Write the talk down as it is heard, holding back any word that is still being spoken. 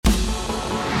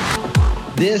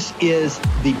This is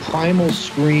the primal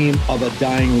scream of a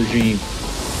dying regime.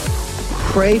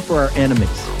 Pray for our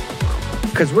enemies,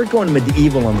 because we're going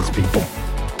medieval on these people.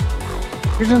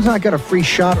 You're just not got a free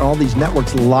shot on all these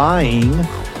networks lying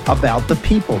about the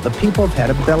people. The people have had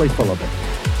a belly full of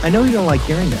it. I know you don't like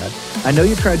hearing that. I know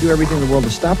you try to do everything in the world to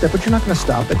stop that, but you're not going to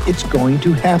stop it. It's going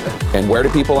to happen. And where do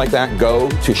people like that go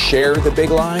to share the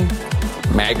big lie?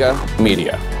 MAGA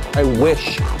media. I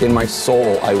wish in my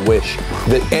soul, I wish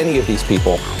that any of these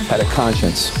people had a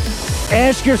conscience.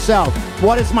 Ask yourself,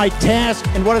 what is my task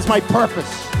and what is my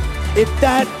purpose? If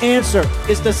that answer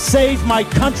is to save my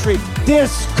country,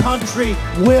 this country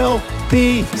will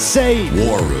be saved.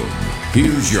 War Room.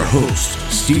 Here's your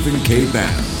host, Stephen K.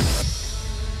 Bannon.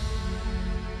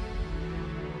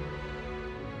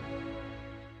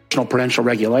 Prudential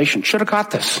regulation should have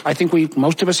got this. I think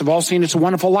most of us have all seen It's a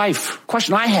Wonderful Life.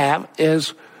 Question I have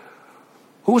is,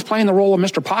 who was playing the role of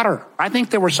Mr. Potter? I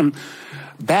think there were some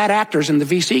bad actors in the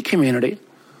VC community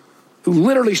who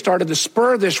literally started to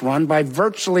spur this run by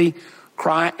virtually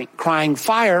crying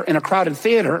fire in a crowded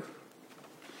theater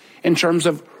in terms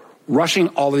of rushing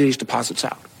all of these deposits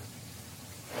out.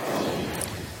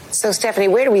 So, Stephanie,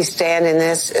 where do we stand in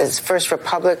this? Is First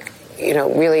Republic,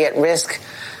 really at risk?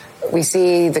 We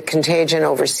see the contagion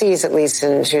overseas, at least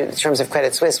in terms of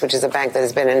Credit Suisse, which is a bank that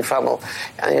has been in trouble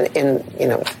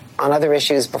on other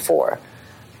issues before.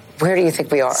 Where do you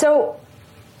think we are? So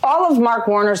all of Mark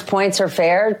Warner's points are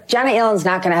fair. Janet Yellen's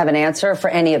not going to have an answer for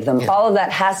any of them. Yeah. All of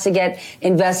that has to get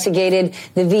investigated.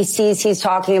 The VCs he's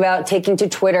talking about taking to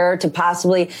Twitter to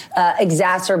possibly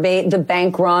exacerbate the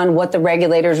bank run, what the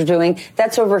regulators are doing,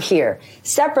 that's over here.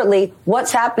 Separately,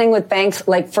 what's happening with banks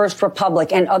like First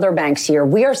Republic and other banks here?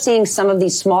 We are seeing some of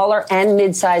these smaller and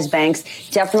mid-sized banks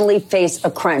definitely face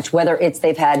a crunch, whether it's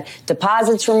they've had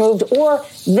deposits removed or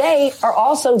they are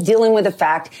also dealing with the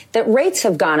fact that rates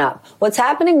have gone up. What's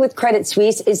happening with Credit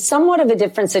Suisse is somewhat of a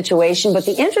different situation. But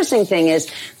the interesting thing is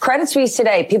Credit Suisse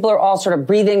today, people are all sort of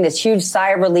breathing this huge sigh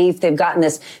of relief. They've gotten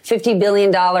this $50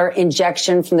 billion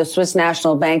injection from the Swiss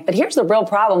National Bank. But here's the real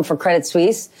problem for Credit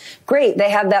Suisse. Great. They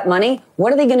have that money.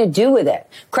 What are they going to do with it?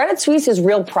 Credit Suisse's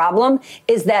real problem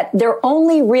is that their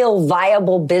only real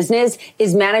viable business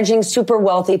is managing super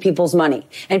wealthy people's money.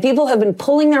 And people have been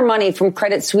pulling their money from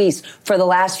Credit Suisse for the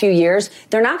last few years.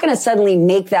 They're not going to suddenly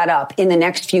make that up in the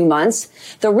next few months.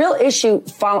 The real issue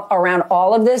around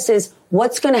all of this is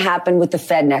what's going to happen with the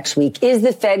Fed next week. Is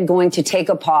the Fed going to take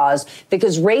a pause?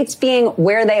 Because rates being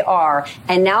where they are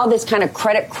and now this kind of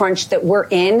credit crunch that we're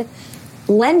in,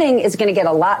 lending is going to get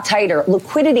a lot tighter.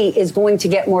 Liquidity is going to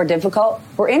get more difficult.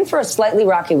 We're in for a slightly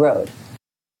rocky road.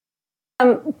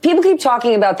 People keep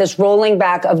talking about this rolling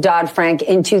back of Dodd-Frank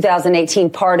in 2018,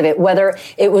 part of it, whether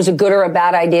it was a good or a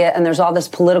bad idea, and there's all this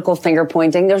political finger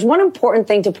pointing. There's one important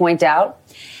thing to point out.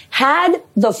 Had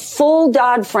the full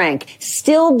Dodd-Frank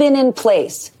still been in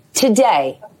place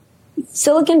today,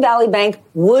 Silicon Valley Bank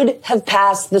would have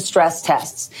passed the stress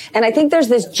tests. And I think there's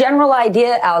this general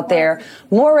idea out there,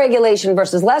 more regulation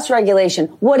versus less regulation.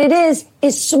 What it is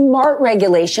smart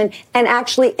regulation and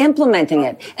actually implementing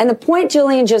it. And the point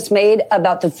Jillian just made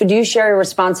about the fiduciary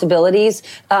responsibilities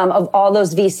of all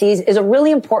those VCs is a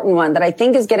really important one that I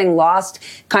think is getting lost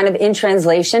kind of in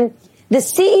translation. The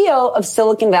CEO of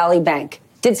Silicon Valley Bank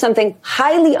did something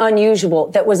highly unusual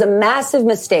that was a massive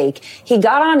mistake. He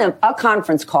got on a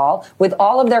conference call with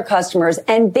all of their customers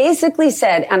and basically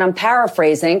said, and I'm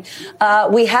paraphrasing,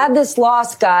 we had this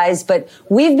loss, guys, but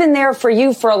we've been there for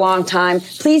you for a long time.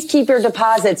 Please keep your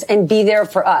deposits and be there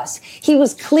for us. He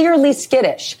was clearly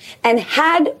skittish. And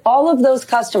had all of those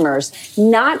customers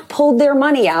not pulled their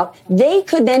money out, they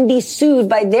could then be sued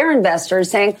by their investors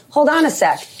saying, hold on a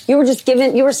sec. You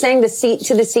were saying to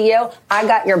the CEO, I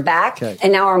got your back, okay,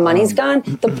 and now our money's gone.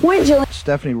 The point, Jillian.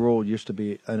 Stephanie Rule used to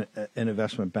be an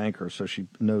investment banker, so she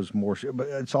knows more. But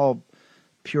it's all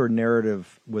pure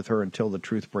narrative with her until the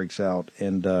truth breaks out,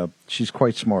 and she's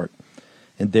quite smart.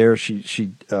 And there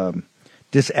she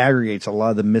disaggregates a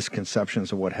lot of the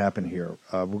misconceptions of what happened here.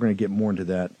 We're going to get more into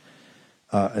that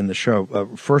in the show.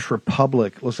 First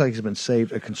Republic looks like it's been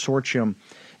saved, a consortium.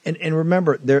 And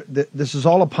remember, this is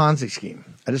all a Ponzi scheme.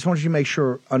 I just want you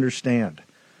to understand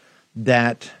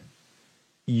that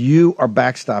you are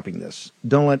backstopping this.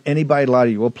 Don't let anybody lie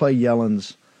to you. We'll play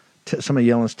some of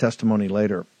Yellen's testimony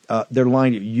later. They're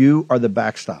lying to you. You are the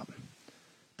backstop.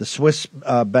 The Swiss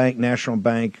bank, National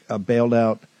Bank, bailed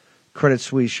out Credit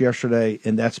Suisse yesterday,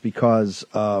 and that's because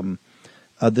the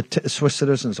Swiss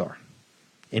citizens are.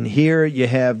 And here you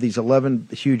have these 11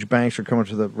 huge banks are coming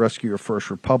to the rescue of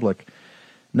First Republic.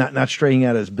 Not straightening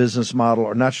out his business model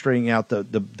or not straightening out the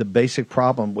basic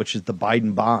problem, which is the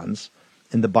Biden bonds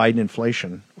in the Biden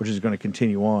inflation, which is going to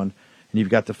continue on. And you've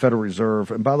got the Federal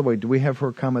Reserve. And by the way, do we have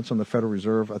her comments on the Federal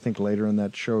Reserve? I think later in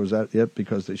that show. Is that it?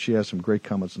 Because she has some great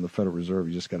comments on the Federal Reserve.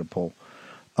 You just got to pull.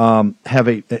 Have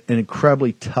an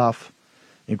incredibly tough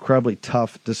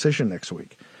decision next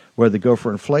week. Whether to go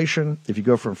for inflation. If you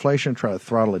go for inflation, try to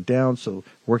throttle it down so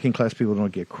working class people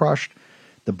don't get crushed.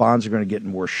 The bonds are going to get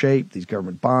in worse shape. These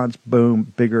government bonds,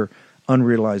 boom, bigger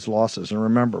unrealized losses. And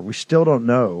remember, we still don't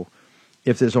know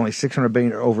if there's only $600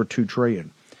 billion or over $2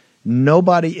 trillion.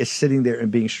 Nobody is sitting there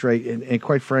and being straight. And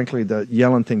quite frankly, the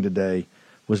Yellen thing today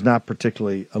was not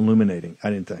particularly illuminating, I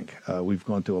didn't think. We've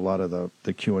gone through a lot of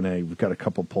the Q&A. We've got a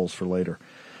couple polls for later.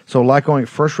 So a lot going.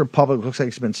 First Republic looks like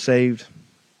it's been saved.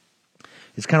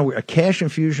 It's kind of weird. A cash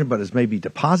infusion, but it's maybe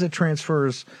deposit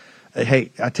transfers.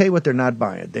 Hey, I tell you what, they're not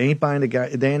buying. They ain't buying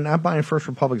they're not buying First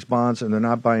Republic's bonds, and they're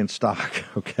not buying stock.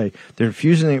 Okay, they're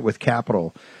infusing it with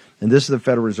capital, and this is the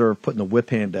Federal Reserve putting the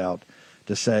whip hand out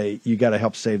to say you got to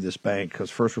help save this bank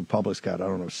because First Republic's got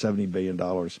 $70 billion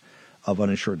of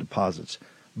uninsured deposits.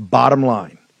 Bottom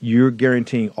line, you're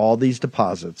guaranteeing all these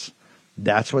deposits.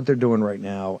 That's what they're doing right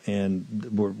now, and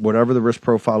whatever the risk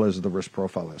profile is, the risk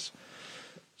profile is.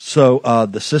 So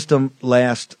the system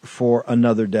lasts for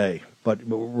another day, but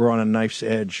we're on a knife's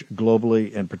edge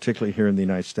globally and particularly here in the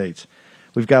United States.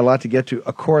 We've got a lot to get to.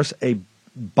 Of course, a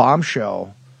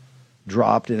bombshell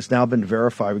dropped, and it's now been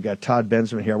verified. We've got Todd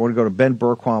Bensman here. I want to go to Ben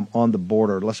Bergquam on the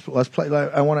border. Let's play.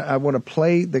 I want to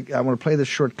play this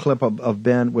short clip of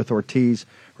Ben with Ortiz.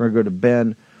 We're going to go to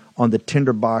Ben on the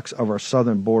tinderbox of our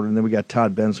southern border, and then we got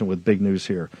Todd Bensman with big news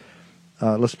here.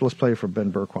 Let's play it for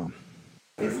Ben Bergquam.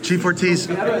 Chief Ortiz,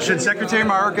 should Secretary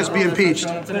Mayorkas be impeached?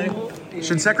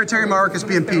 Should Secretary Mayorkas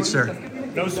be impeached, sir?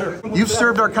 No, sir. You've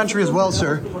served our country as well,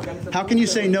 sir. How can you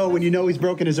say no when you know he's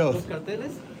broken his oath?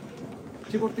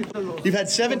 You've had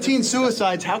 17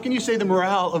 suicides. How can you say the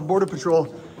morale of Border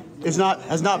Patrol has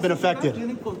not been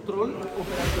affected?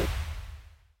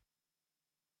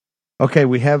 Okay,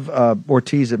 we have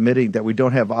Ortiz admitting that we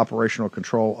don't have operational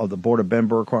control of the border. Ben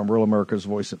Bergquam, Real America's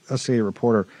Voice, SCA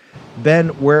reporter. Ben,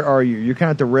 where are you? You're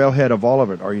kind of at the railhead of all of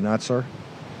it, are you not, sir?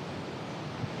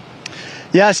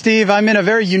 Yeah, Steve, I'm in a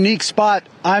very unique spot.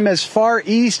 I'm as far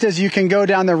east as you can go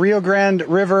down the Rio Grande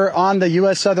River on the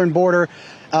U.S. southern border,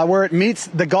 where it meets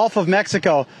the Gulf of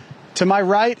Mexico. To my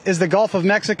right is the Gulf of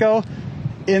Mexico.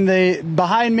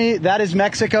 Behind me, that is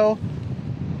Mexico.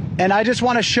 And I just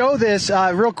want to show this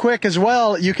real quick as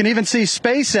well. You can even see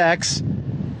SpaceX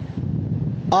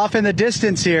off in the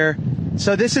distance here.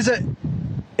 So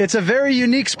it's a very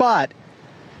unique spot.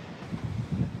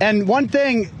 And one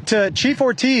thing to Chief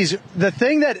Ortiz, the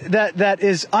thing that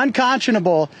is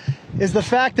unconscionable is the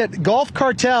fact that Gulf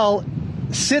Cartel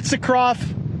sits across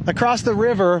the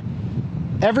river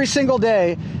every single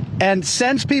day and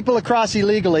sends people across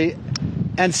illegally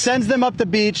and sends them up the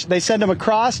beach. They send them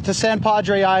across to San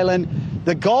Padre Island.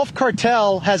 The Gulf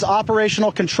Cartel has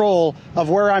operational control of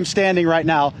where I'm standing right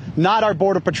now, not our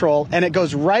Border Patrol. And it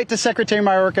goes right to Secretary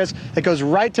Mayorkas, it goes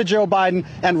right to Joe Biden,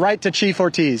 and right to Chief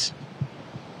Ortiz.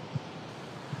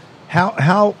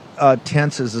 How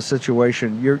tense is the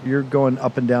situation? You're going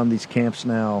up and down these camps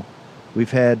now.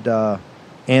 We've had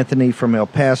Anthony from El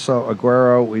Paso,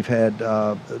 Aguero. We've had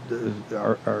our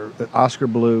Oscar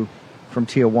Blue from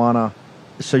Tijuana.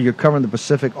 So you're covering the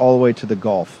Pacific all the way to the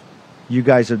Gulf. You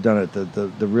guys have done it,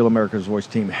 the Real America's Voice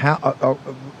team. How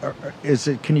is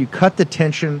it? Can you cut the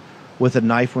tension with a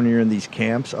knife when you're in these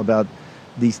camps about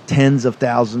these tens of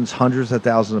thousands, hundreds of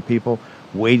thousands of people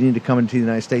waiting to come into the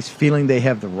United States, feeling they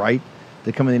have the right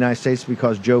to come to the United States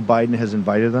because Joe Biden has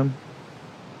invited them?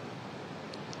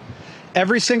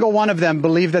 Every single one of them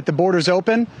believe that the border's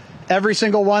open. Every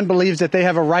single one believes that they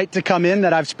have a right to come in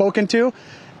that I've spoken to.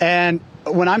 And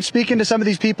when I'm speaking to some of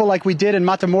these people like we did in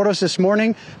Matamoros this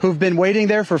morning, who've been waiting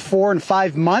there for 4 and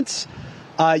 5 months,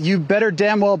 you better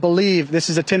damn well believe this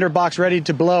is a tinderbox ready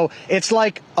to blow. It's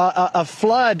like a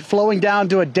flood flowing down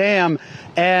to a dam,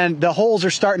 and the holes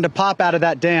are starting to pop out of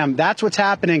that dam. That's what's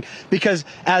happening, because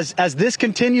as this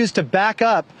continues to back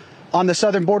up on the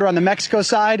southern border on the Mexico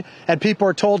side, and people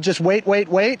are told just wait,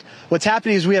 what's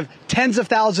happening is we have tens of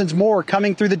thousands more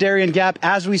coming through the Darien Gap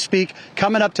as we speak,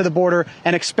 coming up to the border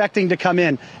and expecting to come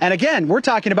in. And again, we're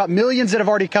talking about millions that have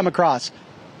already come across.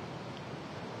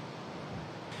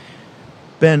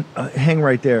 Ben, hang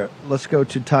right there. Let's go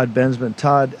to Todd Bensman.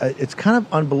 Todd, it's kind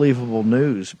of unbelievable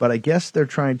news, but I guess they're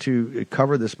trying to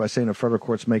cover this by saying the federal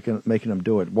court's making them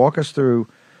do it. Walk us through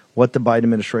what the Biden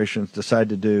administration decided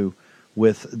to do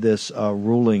with this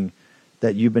ruling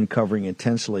that you've been covering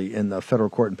intensely in the federal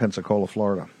court in Pensacola,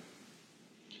 Florida.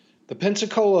 The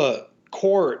Pensacola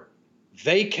court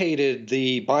vacated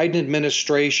the Biden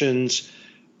administration's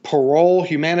parole,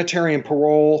 humanitarian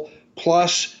parole,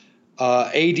 plus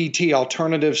ADT,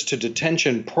 Alternatives to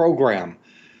Detention program.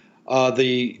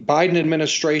 The Biden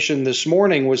administration this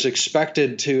morning was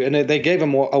expected to, and they gave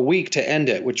them a week to end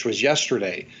it, which was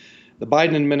yesterday. The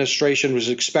Biden administration was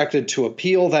expected to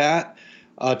appeal that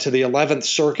to the 11th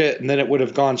Circuit, and then it would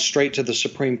have gone straight to the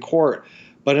Supreme Court.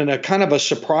 But in a kind of a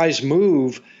surprise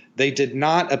move, they did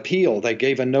not appeal. They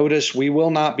gave a notice, we will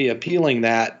not be appealing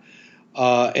that.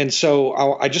 And so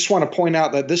I just want to point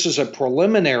out that this is a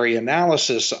preliminary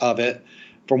analysis of it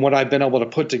from what I've been able to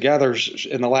put together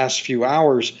in the last few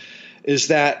hours, is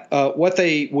that what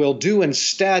they will do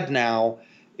instead now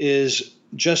is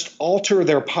just alter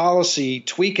their policy,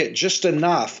 tweak it just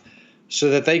enough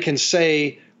so that they can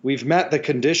say we've met the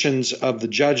conditions of the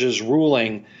judge's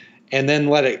ruling, and then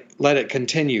let it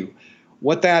continue.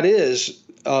 What that is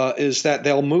that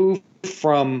they'll move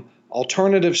from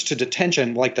alternatives to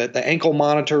detention, like the ankle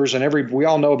monitors and we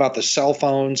all know about the cell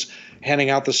phones, handing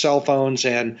out the cell phones,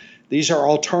 and these are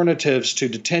alternatives to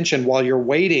detention while you're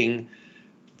waiting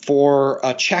for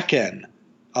a check-in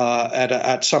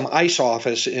at some ICE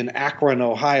office in Akron,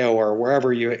 Ohio, or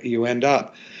wherever you end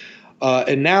up.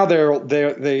 And now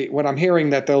what I'm hearing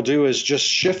that they'll do is just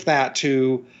shift that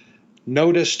to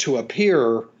notice to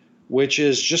appear, which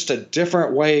is just a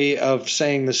different way of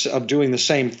saying this, of doing the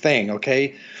same thing.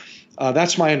 Okay,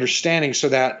 that's my understanding. So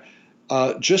that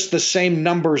just the same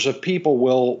numbers of people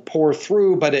will pour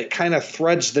through, but it kind of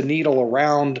threads the needle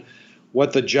around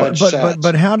what the judge says.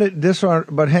 But how did this?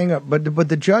 But hang up. But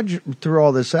the judge threw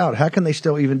all this out. How can they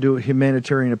still even do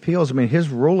humanitarian appeals? I mean, his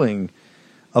ruling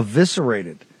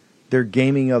eviscerated their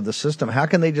gaming of the system. How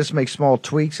can they just make small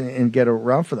tweaks and get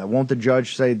around for that? Won't the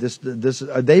judge say this?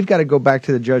 They've got to go back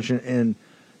to the judge and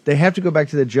they have to go back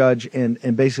to the judge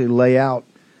and basically lay out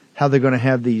how they're going to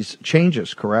have these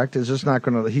changes. Correct? Is this not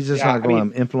going to? He's just not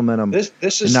going to implement them.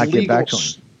 This is and not legal, get back to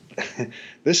him.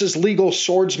 This is legal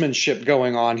swordsmanship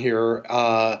going on here,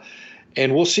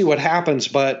 and we'll see what happens.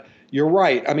 But you're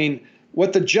right. I mean,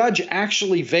 what the judge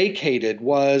actually vacated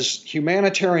was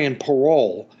humanitarian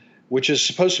parole, which is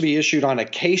supposed to be issued on a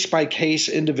case-by-case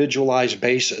individualized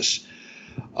basis,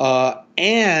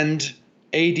 and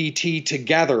ADT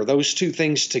together, those two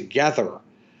things together.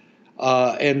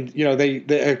 And you know, they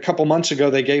a couple months ago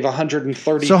they gave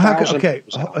 130,000. So how okay,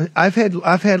 I've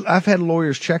had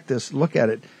lawyers check this, look at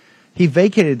it. He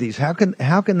vacated these. How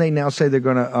can they now say they're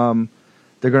going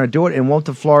to do it? And won't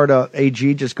the Florida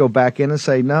AG just go back in and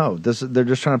say no? They're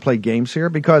just trying to play games here?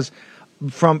 Because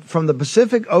from the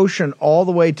Pacific Ocean all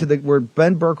the way to where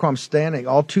Ben Bergquam's standing,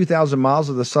 all 2,000 miles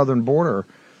of the southern border,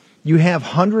 you have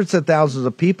hundreds of thousands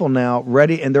of people now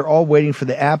ready, and they're all waiting for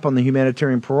the app on the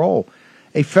humanitarian parole.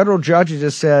 A federal judge has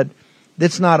just said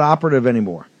that's not operative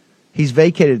anymore. He's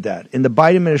vacated that. In the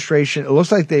Biden administration, it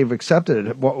looks like they've accepted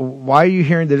it. Why are you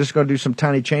hearing they're just going to do some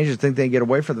tiny changes, think they can get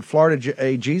away from it? The Florida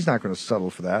AG is not going to settle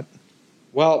for that.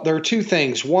 Well, there are two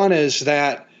things. One is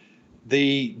that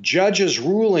the judge's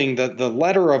ruling, the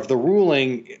letter of the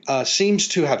ruling, seems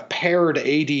to have paired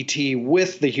ADT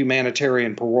with the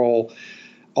humanitarian parole,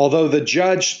 although the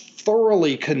judge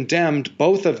thoroughly condemned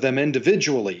both of them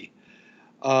individually.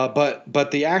 But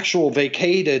the actual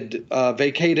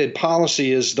vacated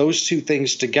policy is those two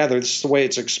things together. This is the way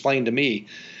it's explained to me,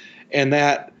 and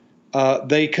that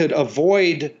they could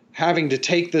avoid having to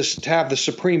take this to have the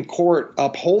Supreme Court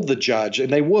uphold the judge,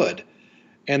 and they would,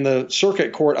 and the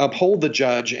Circuit Court uphold the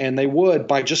judge, and they would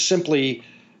by just simply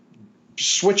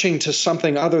switching to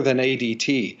something other than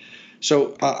ADT.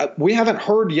 So we haven't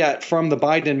heard yet from the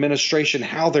Biden administration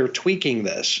how they're tweaking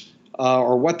this.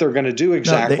 Or what they're going to do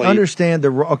exactly. No, they understand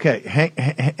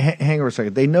hang on a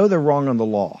second. They know they're wrong on the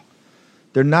law.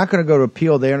 They're not going to go to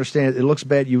appeal. They understand it looks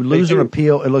bad. You lose an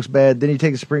appeal, it looks bad. Then you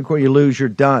take the Supreme Court, you lose, you're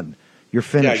done. You're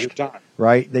finished. Yeah, you're done.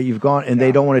 Right? That you've gone, and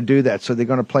they don't want to do that, so they're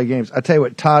going to play games. I tell you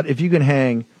what, Todd, if you can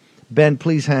hang, Ben,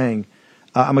 please hang.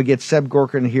 I'm going to get Seb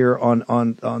Gorkin here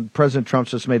on President Trump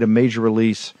just made a major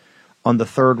release on the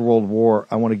Third World War.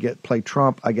 I want to play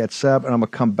Trump. I got Seb, and I'm going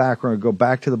to come back. We're going to go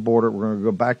back to the border. We're going to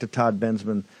go back to Todd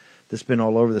Bensman that's been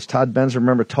all over this. Todd Bensman,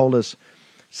 remember, told us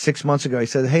 6 months ago, he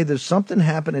said, hey, there's something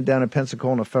happening down in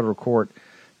Pensacola federal court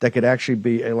that could actually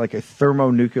be like a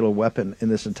thermonuclear weapon in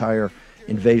this entire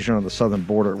invasion on the southern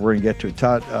border. We're going to get to it.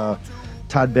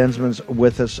 Todd Bensman's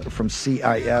with us from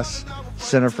CIS,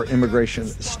 Center for Immigration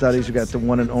Studies. We got the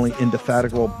one and only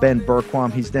indefatigable Ben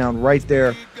Bergquam. He's down right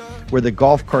there where the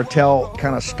Gulf cartel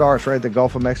kind of starts, right? The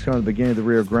Gulf of Mexico, in the beginning of the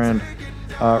Rio Grande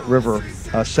River.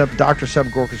 Dr.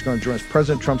 Seb Gorka is going to join us.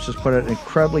 President Trump just put out an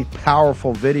incredibly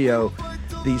powerful video,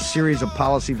 these series of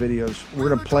policy videos. We're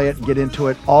going to play it and get into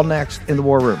it all next in the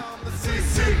War Room.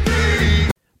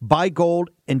 Buy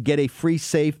gold and get a free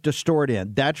safe to store it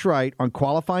in. That's right. On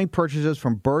qualifying purchases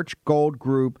from Birch Gold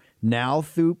Group now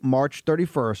through March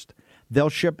 31st, they'll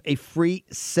ship a free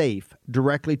safe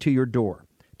directly to your door.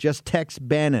 Just text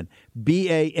Bannon,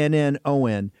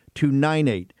 BANNON, to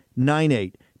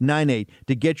 989898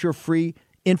 to get your free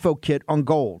info kit on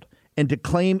gold and to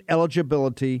claim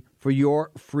eligibility for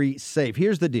your free safe.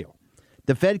 Here's the deal.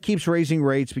 The Fed keeps raising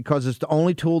rates because it's the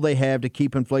only tool they have to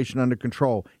keep inflation under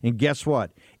control. And guess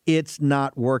what? It's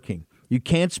not working. You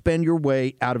can't spend your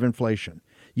way out of inflation.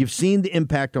 You've seen the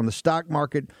impact on the stock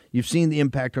market. You've seen the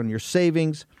impact on your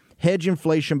savings. Hedge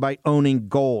inflation by owning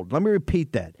gold. Let me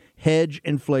repeat that. Hedge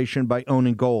inflation by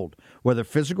owning gold, whether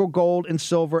physical gold and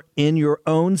silver in your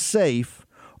own safe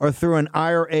or through an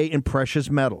IRA in precious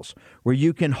metals, where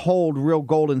you can hold real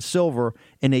gold and silver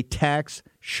in a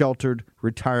tax-sheltered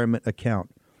retirement account.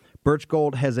 Birch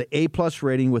Gold has an A-plus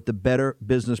rating with the Better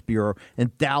Business Bureau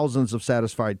and thousands of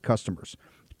satisfied customers.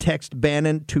 Text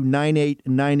Bannon to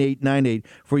 989898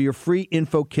 for your free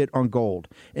info kit on gold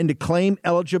and to claim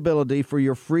eligibility for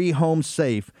your free home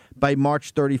safe by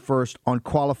March 31st on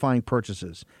qualifying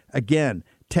purchases. Again,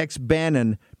 text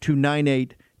Bannon to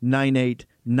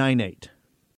 989898.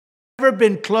 Never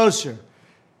been closer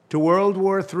to World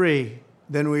War III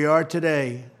than we are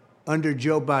today under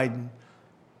Joe Biden.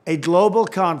 A global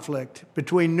conflict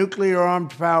between nuclear-armed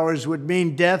powers would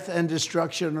mean death and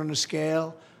destruction on a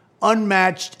scale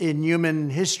unmatched in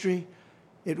human history.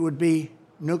 It would be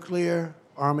nuclear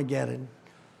Armageddon.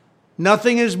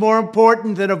 Nothing is more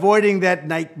important than avoiding that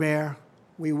nightmare.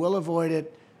 We will avoid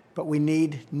it, but we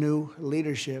need new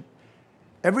leadership.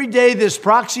 Every day this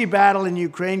proxy battle in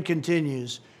Ukraine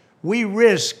continues, we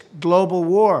risk global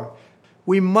war.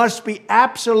 We must be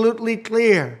absolutely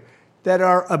clear that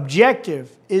our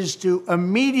objective is to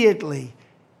immediately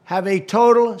have a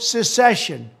total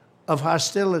cessation of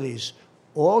hostilities.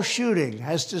 All shooting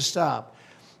has to stop.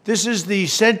 This is the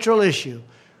central issue.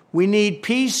 We need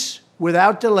peace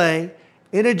without delay.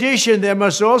 In addition, there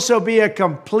must also be a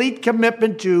complete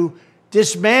commitment to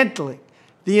dismantling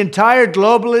the entire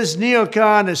globalist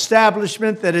neocon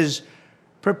establishment that is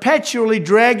perpetually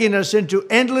dragging us into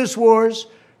endless wars,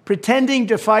 pretending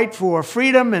to fight for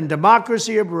freedom and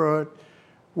democracy abroad,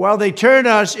 while they turn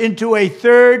us into a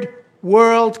third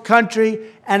world country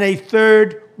and a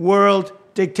third world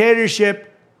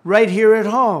dictatorship right here at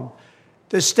home.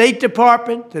 The State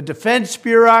Department, the defense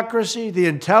bureaucracy, the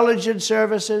intelligence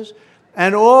services,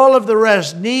 and all of the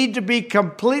rest need to be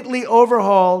completely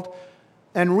overhauled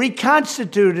and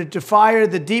reconstituted to fire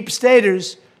the deep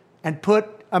staters and put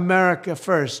America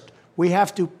first. We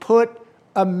have to put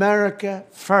America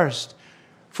first.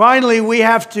 Finally, we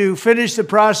have to finish the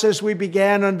process we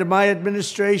began under my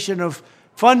administration of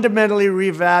fundamentally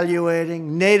reevaluating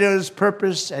NATO's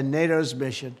purpose and NATO's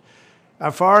mission.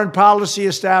 Our foreign policy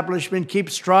establishment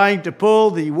keeps trying to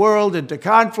pull the world into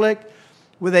conflict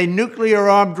with a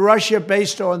nuclear-armed Russia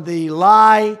based on the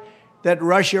lie that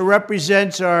Russia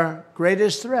represents our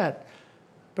greatest threat.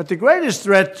 But the greatest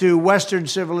threat to Western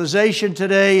civilization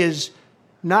today is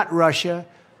not Russia.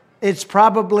 It's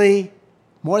probably,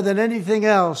 more than anything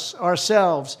else,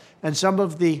 ourselves and some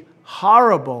of the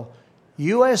horrible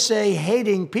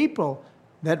USA-hating people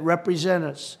that represent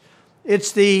us.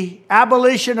 It's the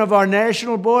abolition of our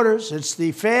national borders. It's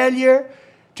the failure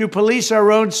to police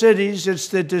our own cities. It's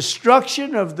the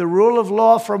destruction of the rule of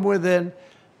law from within.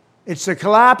 It's the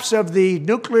collapse of the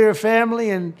nuclear family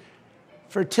and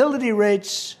fertility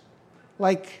rates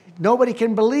like nobody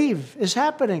can believe is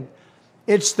happening.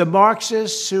 It's the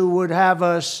Marxists who would have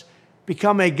us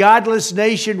become a godless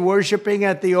nation worshiping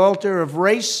at the altar of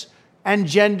race and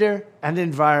gender and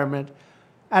environment.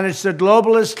 And it's the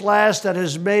globalist class that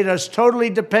has made us totally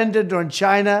dependent on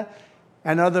China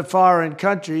and other foreign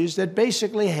countries that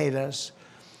basically hate us.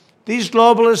 These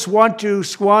globalists want to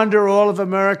squander all of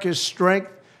America's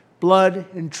strength, blood,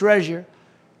 and treasure,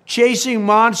 chasing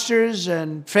monsters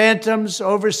and phantoms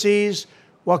overseas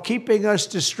while keeping us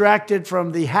distracted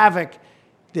from the havoc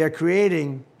they're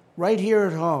creating right here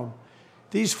at home.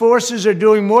 These forces are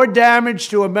doing more damage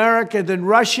to America than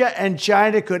Russia and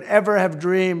China could ever have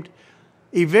dreamed.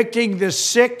 Evicting the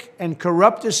sick and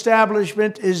corrupt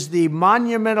establishment is the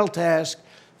monumental task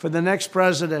for the next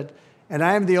president, and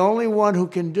I am the only one who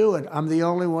can do it. I'm the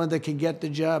only one that can get the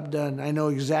job done. I know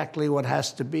exactly what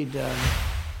has to be done.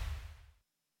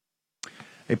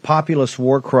 A populist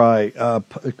war cry, I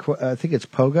think it's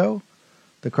Pogo,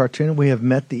 the cartoon. We have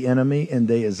met the enemy and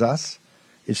they is us.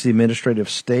 It's the administrative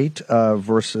state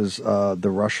versus the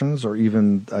Russians or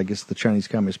even, I guess, the Chinese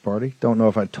Communist Party. Don't know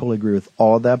if I totally agree with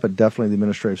all of that, but definitely the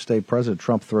administrative state. President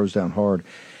Trump throws down hard.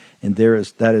 And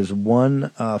that is one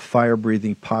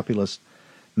fire-breathing populist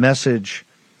message.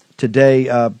 Today,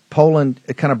 Poland,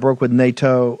 it kind of broke with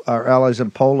NATO, our allies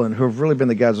in Poland, who have really been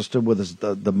the guys who stood with us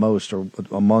the most, or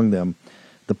among them.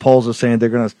 The Poles are saying they're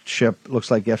going to ship, looks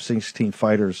like F-16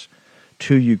 fighters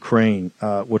to Ukraine,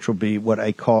 which will be what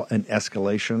I call an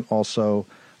escalation. Also,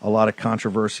 a lot of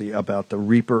controversy about the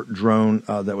Reaper drone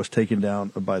that was taken down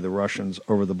by the Russians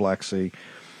over the Black Sea.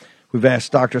 We've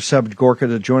asked Dr. Seb Gorka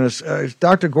to join us.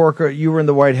 Dr. Gorka, you were in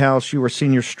the White House. You were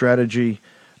senior strategy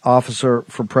officer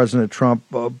for President Trump.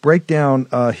 Break down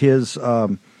his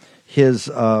talk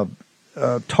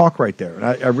right there. And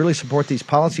I really support these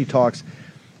policy talks.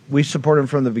 We supported him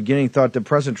from the beginning, thought that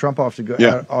President Trump ought to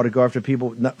go after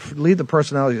people, leave the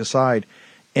personalities aside.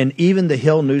 And even the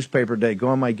Hill newspaper today, go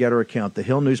on my Getter account, the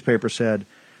Hill newspaper said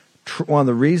one of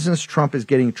the reasons Trump is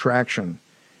getting traction,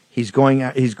 he's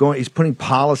putting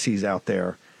policies out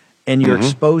there, and you're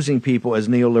exposing people as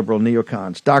neoliberal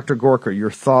neocons. Dr. Gorka,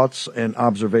 your thoughts and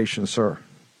observations, sir.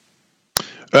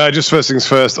 Just first things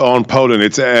first on Poland,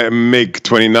 it's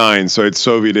MiG-29, so it's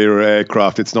Soviet-era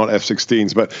aircraft. It's not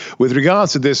F-16s. But with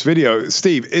regards to this video,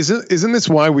 Steve, isn't this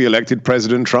why we elected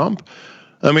President Trump?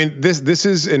 I mean, this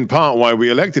is in part why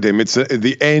we elected him. It's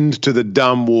the end to the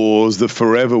dumb wars, the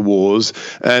forever wars,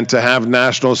 and to have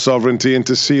national sovereignty and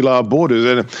to seal our borders.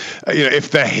 And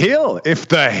if the Hill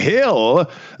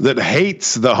that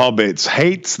hates the hobbits,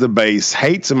 hates the base,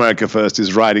 hates America First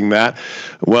is writing that,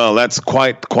 well, that's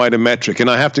quite a metric. And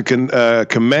I have to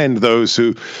commend those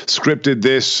who scripted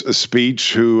this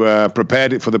speech, who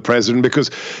prepared it for the president, because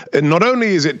not only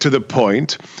is it to the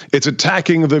point, it's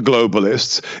attacking the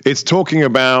globalists, it's talking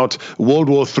about World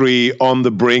War III on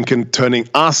the brink and turning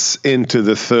us into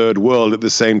the third world at the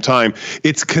same time.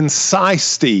 It's concise,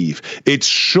 Steve. It's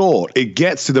short. It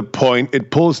gets to the point.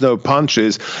 It pulls no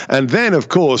punches. And then, of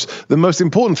course, the most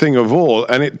important thing of all,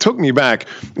 and it took me back,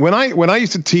 when I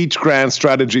used to teach grand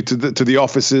strategy to the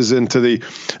officers and to the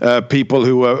people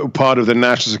who were part of the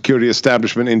national security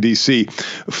establishment in D.C.,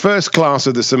 first class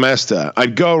of the semester,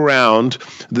 I'd go around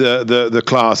the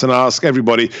class and ask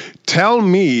everybody, tell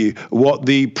me what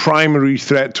the primary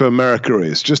threat to America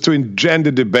is, just to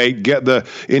engender debate, get the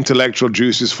intellectual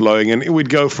juices flowing. And it would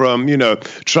go from,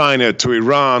 China to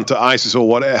Iran to ISIS or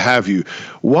what have you.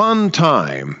 One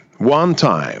time,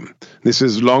 this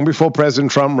is long before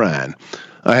President Trump ran,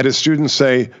 I had a student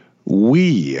say,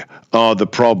 we are the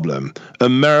problem.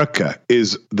 America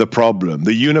is the problem.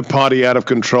 The uniparty out of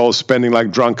control, spending like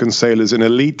drunken sailors, an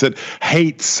elite that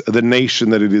hates the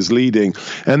nation that it is leading.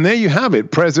 And there you have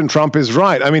it. President Trump is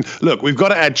right. I mean, look, we've got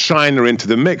to add China into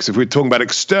the mix. If we're talking about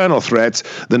external threats,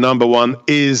 the number one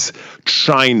is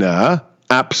China.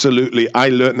 Absolutely. I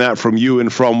learned that from you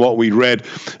and from what we read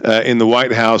in the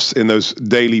White House in those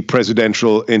daily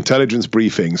presidential intelligence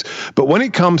briefings. But when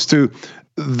it comes to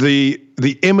the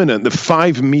imminent, the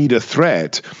 5-meter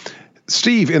threat,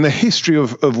 Steve, in the history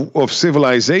of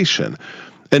civilization,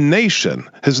 a nation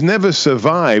has never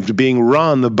survived being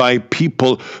run by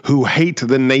people who hate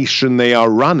the nation they are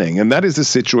running. And that is the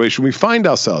situation we find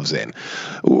ourselves in.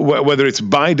 Whether it's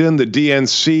Biden, the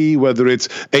DNC, whether it's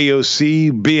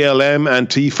AOC, BLM,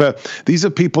 Antifa, these are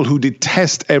people who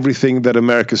detest everything that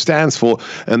America stands for,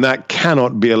 and that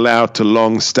cannot be allowed to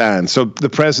long stand. So the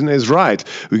president is right.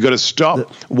 We've got to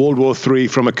stop World War III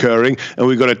from occurring, and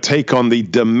we've got to take on the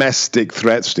domestic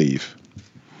threat, Steve.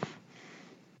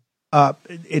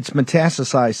 It's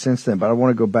metastasized since then, but I want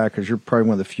to go back because you're probably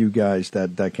one of the few guys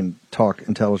that can talk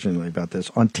intelligently about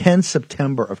this. On 10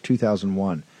 September of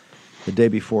 2001, the day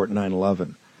before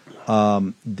 9/11,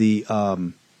 Don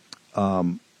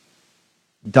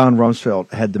Rumsfeld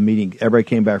had the meeting. Everybody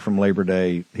came back from Labor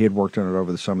Day. He had worked on it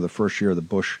over the summer, the first year of the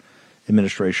Bush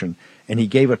administration, and he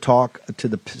gave a talk to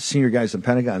the senior guys in the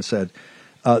Pentagon and said,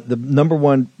 the number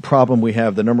one problem we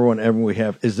have, the number one enemy we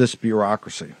have, is this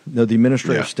bureaucracy, the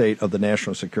administrative state of the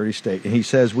national security state. And he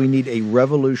says we need a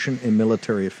revolution in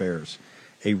military affairs,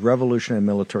 a revolution in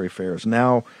military affairs.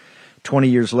 Now,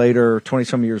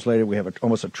 20-some years later, we have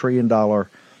almost $1 trillion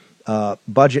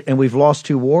budget, and we've lost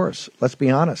 2 wars. Let's be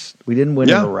honest. We didn't win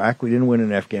in Iraq. We didn't win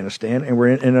in Afghanistan, and we're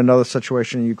in another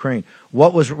situation in Ukraine.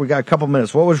 We got a couple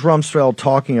minutes. What was Rumsfeld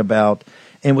talking about?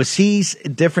 And was he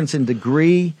difference in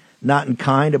degree, not in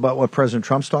kind, about what President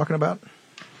Trump's talking about?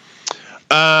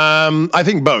 I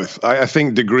think both. I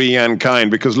think degree and kind,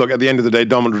 because look, at the end of the day,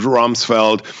 Donald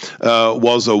Rumsfeld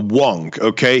was a wonk,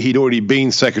 okay? He'd already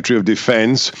been Secretary of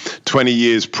Defense 20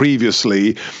 years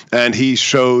previously, and he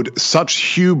showed such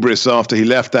hubris after he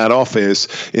left that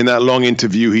office in that long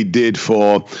interview he did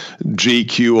for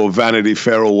GQ or Vanity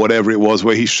Fair or whatever it was,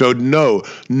 where he showed no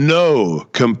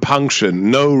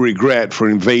compunction, no regret for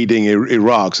invading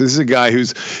Iraq. So this is a guy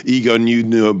whose ego knew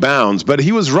no bounds. But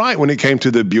he was right when it came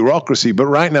to the bureaucracy. But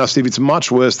right now, Steve, it's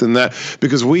much worse than that,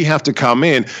 because we have to come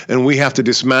in and we have to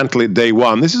dismantle it day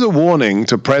one. This is a warning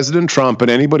to President Trump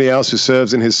and anybody else who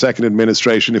serves in his second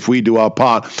administration if we do our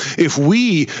part. If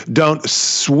we don't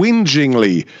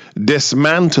swingingly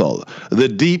dismantle the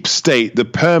deep state, the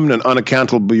permanent,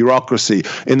 unaccountable bureaucracy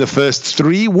in the first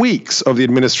 3 weeks of the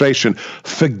administration,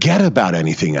 forget about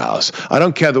anything else. I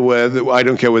don't care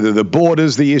whether the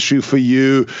border's the issue for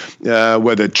you,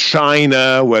 whether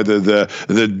China, whether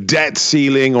the debt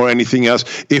ceiling or anything else.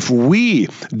 If we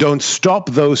don't stop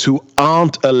those who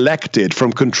aren't elected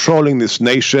from controlling this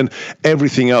nation,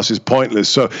 everything else is pointless.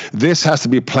 So this has to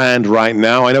be planned right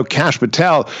now. I know Kash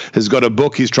Patel has got a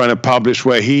book he's trying to publish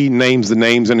where he names the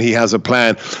names and he has a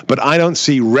plan, but I don't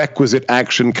see requisite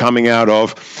action coming out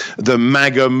of the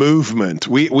MAGA movement.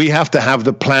 We have to have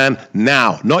the plan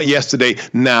now, not yesterday,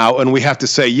 now, and we have to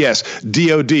say, yes,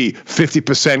 DOD,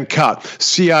 50% cut,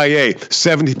 CIA,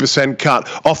 70% cut,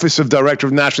 Office of Director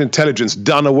of National Intelligence,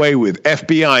 done away with,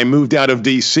 FBI, moved out of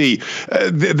D.C.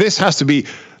 This has to be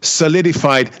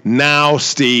solidified now,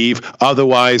 Steve,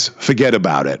 otherwise forget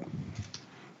about it.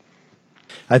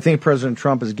 I think President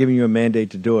Trump is giving you a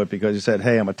mandate to do it because he said,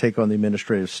 hey, I'm going to take on the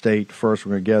administrative state first.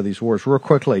 We're going to get out of these wars. Real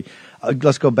quickly,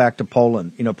 let's go back to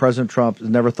Poland. You know, President Trump has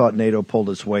never thought NATO pulled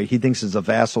its weight. He thinks it's a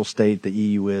vassal state, the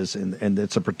EU is, and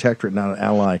it's a protectorate, not an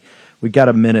ally. We got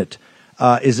a minute.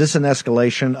 Is this an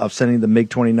escalation of sending the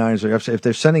MiG-29s? Or if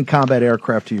they're sending combat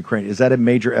aircraft to Ukraine, is that a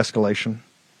major escalation?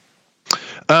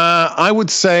 I would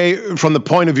say, from the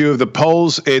point of view of the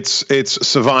Poles, it's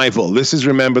survival. This is,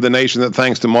 remember, the nation that,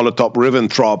 thanks to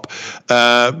Molotov-Ribbentrop,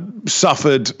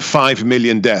 suffered 5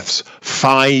 million deaths.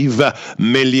 5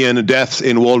 million deaths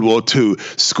in World War II,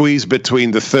 squeezed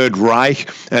between the Third Reich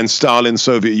and Stalin's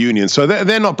Soviet Union. So they're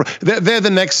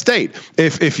the next state.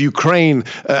 If Ukraine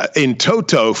in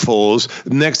toto falls,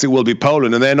 next it will be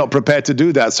Poland, and they're not prepared to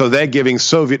do that. So they're giving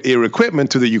Soviet-era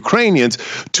equipment to the Ukrainians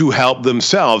to help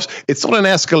themselves. It's not an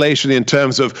escalation in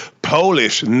terms of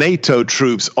Polish NATO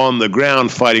troops on the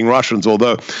ground fighting Russians,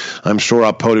 although I'm sure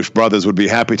our Polish brothers would be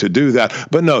happy to do that.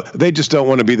 But no, they just don't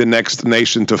want to be the next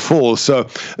nation to fall. So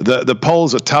the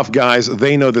Poles are tough guys.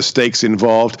 They know the stakes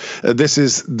involved. This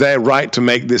is their right to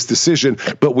make this decision.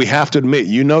 But we have to admit,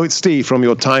 you know it, Steve, from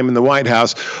your time in the White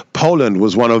House, Poland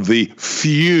was one of the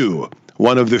few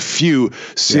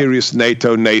serious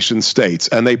NATO nation states,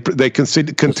 and they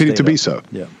continue to be so.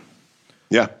 Yeah.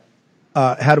 Yeah.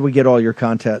 How do we get all your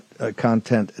content,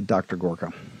 Dr.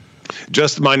 Gorka?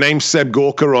 Just my name's Seb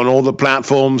Gorka on all the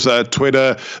platforms,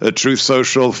 Twitter, Truth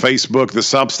Social, Facebook. The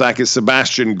Substack is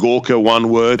Sebastian Gorka, one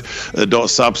word,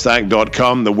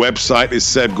 .substack.com. The website is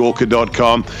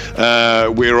sebgorka.com.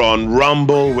 We're on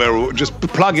Rumble. We're just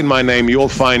plug in my name. You'll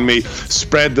find me.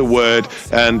 Spread the word,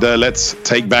 and let's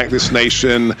take back this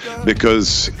nation,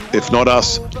 because if not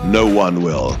us, no one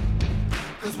will.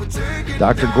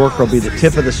 Dr. Gorka will be the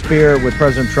tip of the spear with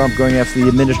President Trump going after the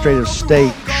administrative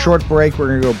state. Short break. We're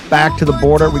going to go back to the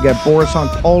border. We got Boris on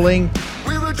polling,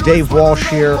 Dave Walsh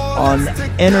here on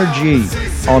energy.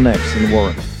 All next in the War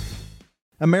Room.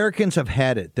 Americans have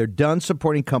had it. They're done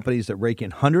supporting companies that rake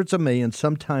in hundreds of millions,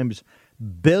 sometimes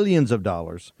billions of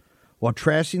dollars, while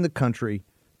trashing the country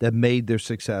that made their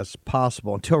success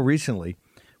possible. Until recently,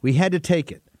 we had to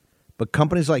take it. But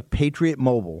companies like Patriot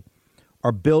Mobile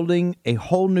are building a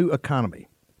whole new economy,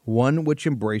 one which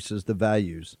embraces the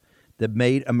values that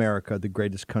made America the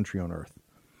greatest country on earth.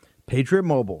 Patriot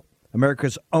Mobile,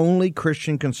 America's only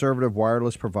Christian conservative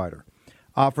wireless provider,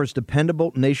 offers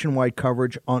dependable nationwide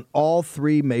coverage on all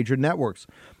 3 major networks,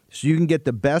 so you can get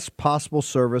the best possible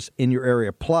service in your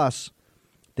area. Plus,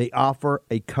 they offer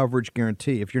a coverage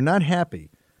guarantee. If you're not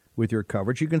happy with your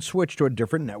coverage, you can switch to a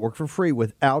different network for free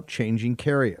without changing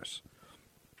carriers.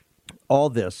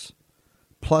 All this,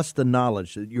 plus the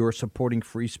knowledge that you are supporting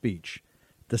free speech,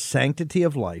 the sanctity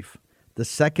of life, the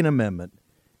Second Amendment,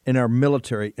 and our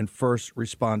military and first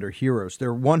responder heroes.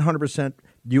 Their 100%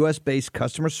 U.S.-based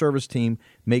customer service team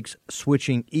makes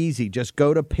switching easy. Just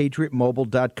go to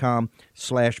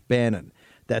patriotmobile.com/Bannon.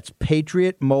 That's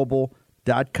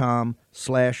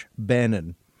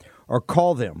patriotmobile.com/Bannon. Or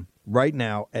call them right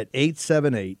now at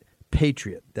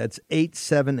 878-PATRIOT. That's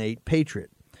 878-PATRIOT.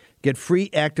 Get free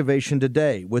activation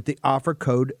today with the offer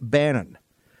code BANNON.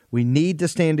 We need to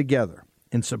stand together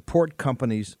and support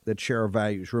companies that share our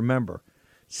values. Remember,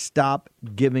 stop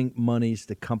giving monies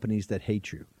to companies that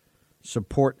hate you.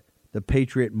 Support the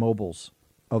Patriot Mobiles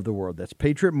of the world. That's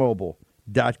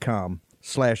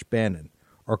patriotmobile.com/Bannon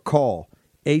or call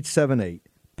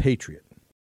 878-PATRIOT.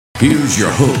 Here's your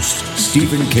host,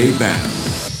 Stephen K. Bannon.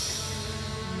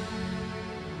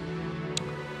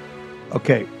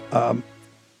 Okay,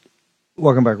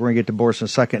 welcome back. We're going to get to Boris in a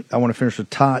second. I want to finish with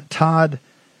Todd. Todd,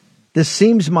 this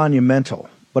seems monumental,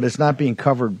 but it's not being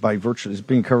covered by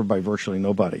virtually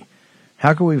nobody.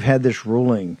 How come we've had this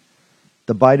ruling,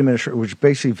 the Biden administration, which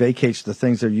basically vacates the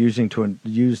things they're using to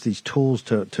use these tools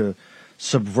to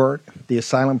subvert the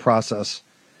asylum process,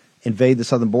 invade the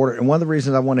southern border? And one of the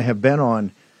reasons I want to have Ben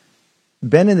on,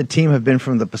 Ben and the team have been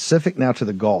from the Pacific now to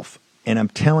the Gulf, and I'm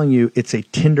telling you, it's a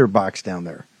tinderbox down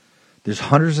there. There's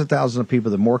hundreds of thousands of people,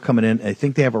 the more coming in. They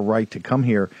think they have a right to come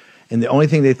here, and the only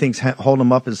thing they think's hold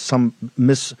them up is some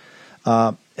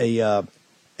a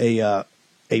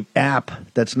app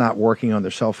that's not working on their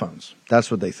cell phones.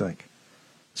 That's what they think.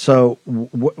 So,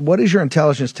 what does your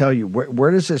intelligence tell you?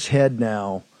 Where does this head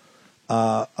now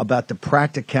about the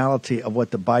practicality of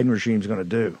what the Biden regime is going to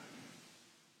do?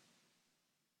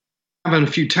 Having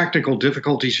a few technical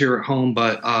difficulties here at home,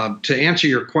 but to answer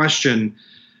your question,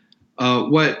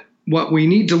 what we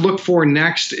need to look for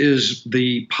next is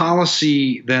the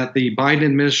policy that the Biden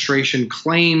administration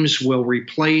claims will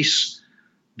replace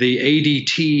the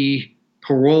ADT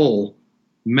parole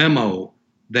memo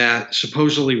that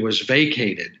supposedly was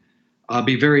vacated. I'll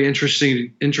be very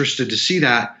interested to see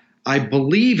that. I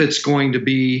believe it's going to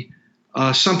be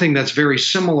something that's very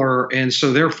similar, and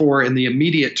so therefore in the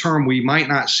immediate term we might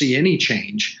not see any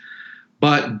change.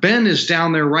 But Ben is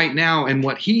down there right now, and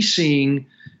what he's seeing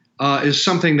is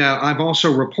something that I've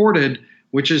also reported,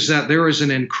 which is that there is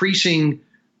an increasing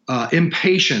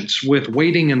impatience with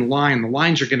waiting in line. The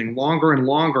lines are getting longer and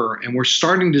longer, and we're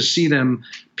starting to see them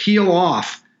peel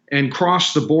off and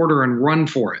cross the border and run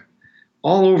for it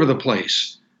all over the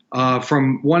place,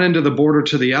 from one end of the border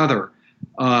to the other.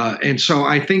 And so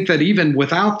I think that even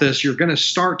without this, you're going to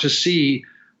start to see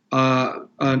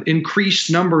increased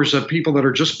numbers of people that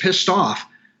are just pissed off.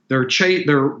 They're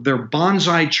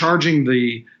bonsai charging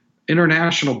the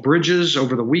international bridges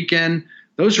over the weekend.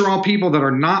 Those are all people that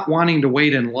are not wanting to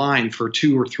wait in line for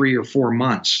 2 or 3 or 4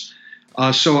 months.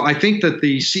 So I think that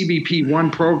the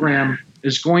CBP-1 program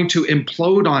is going to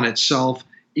implode on itself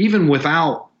even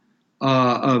without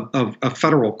a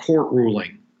federal court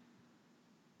ruling.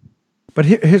 But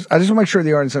I just want to make sure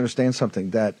the audience understands something,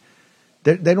 that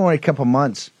they don't want a couple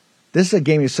months. This is a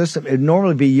gaming system. It would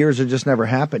normally be years. It just never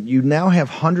happened. You now have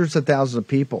hundreds of thousands of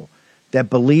people that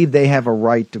believe they have a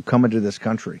right to come into this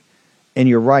country. And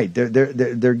you're right.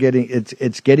 They're getting,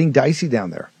 it's getting dicey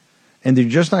down there. And they're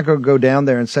just not going to go down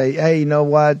there and say, hey, you know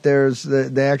what?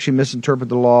 They actually misinterpret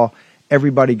the law.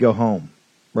 Everybody go home,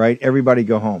 right? Everybody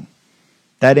go home.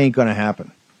 That ain't going to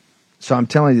happen. So I'm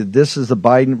telling you, this is the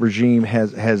Biden regime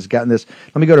has gotten this.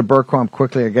 Let me go to Burquam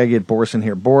quickly. I got to get Boris in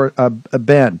here.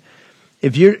 Ben,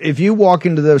 if you walk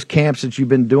into those camps that you've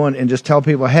been doing and just tell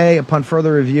people, hey, upon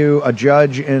further review, a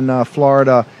judge in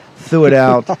Florida threw it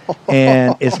out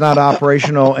and it's not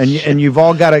operational, and you've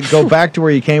all got to go back to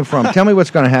where you came from. Tell me what's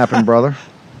going to happen, brother.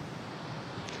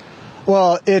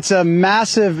 Well, it's a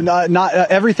massive, not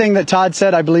everything that Todd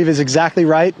said, I believe, is exactly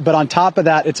right. But on top of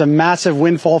that, it's a massive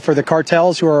windfall for the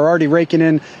cartels, who are already raking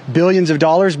in billions of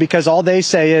dollars, because all they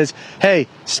say is, hey,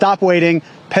 stop waiting,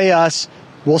 pay us,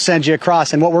 we'll send you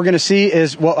across. And what we're going to see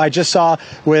is what I just saw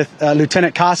with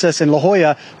Lieutenant Casas in La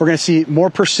Jolla. We're going to see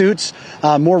more pursuits,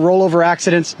 more rollover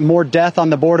accidents, more death on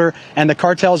the border, and the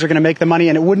cartels are going to make the money.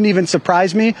 And it wouldn't even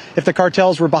surprise me if the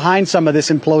cartels were behind some of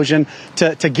this implosion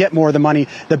to get more of the money.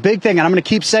 The big thing, and I'm going to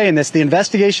keep saying this, the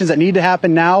investigations that need to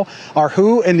happen now are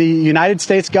who in the United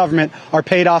States government are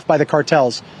paid off by the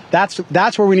cartels.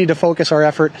 That's where we need to focus our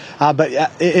effort.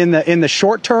 But in the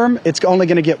short term, it's only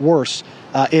going to get worse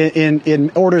in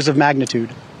orders of magnitude.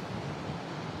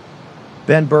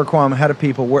 Ben Burquam, how do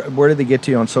people? Where do they get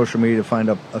to you on social media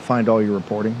to find all your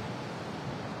reporting?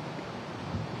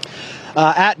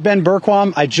 At Ben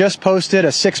Burquam, I just posted a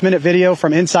 6-minute video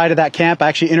from inside of that camp. I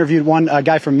actually interviewed one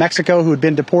guy from Mexico who had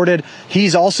been deported.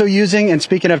 He's also using, and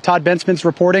speaking of Todd Bensman's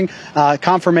reporting,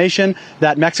 confirmation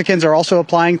that Mexicans are also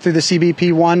applying through the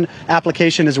CBP-1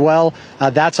 application as well.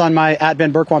 That's on my at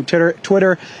Ben Burquam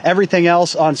Twitter. Everything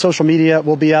else on social media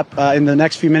will be up in the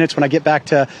next few minutes when I get back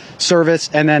to service.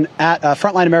 And then at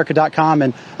frontlineamerica.com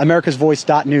and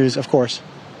americasvoice.news, of course.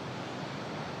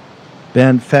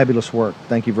 Ben, fabulous work.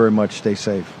 Thank you very much. Stay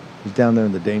safe. He's down there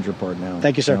in the danger part now.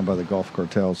 Thank you, sir. Down by the Gulf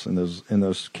cartels in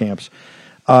those camps.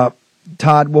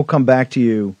 Todd, we'll come back to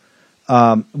you.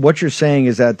 What you're saying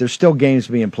is that there's still games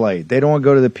being played. They don't want to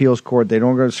go to the appeals court. They don't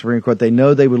want to go to the Supreme Court. They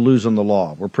know they would lose on the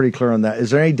law. We're pretty clear on that. Is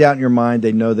there any doubt in your mind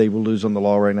they know they will lose on the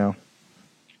law right now?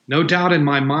 No doubt in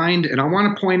my mind. And I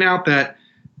want to point out that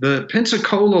the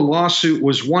Pensacola lawsuit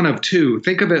was one of two.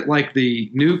 Think of it like the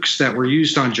nukes that were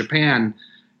used on Japan.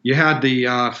 You had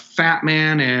the Fat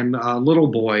Man and Little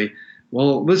Boy.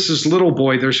 Well, this is Little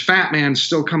Boy. There's Fat Man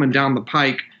still coming down the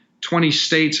pike. 20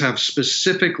 states have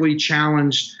specifically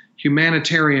challenged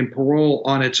humanitarian parole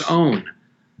on its own,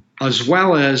 as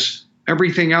well as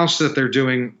everything else that they're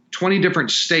doing, 20 different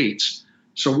states.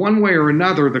 So one way or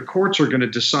another, the courts are going to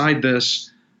decide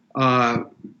this, and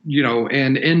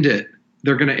end it.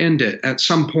 They're going to end it at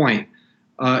some point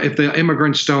if the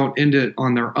immigrants don't end it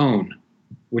on their own,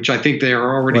 which I think they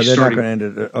are already starting. They're not going to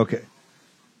end it. Okay.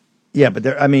 Yeah, but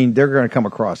they're going to come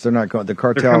across. They're not going. The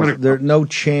cartels. There's no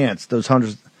chance. Those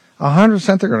 100%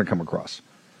 they're going to come across.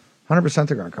 100%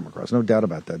 they're going to come across. No doubt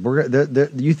about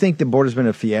that. You think the border's been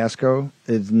a fiasco?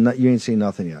 You ain't seen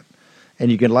nothing yet.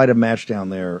 And you can light a match down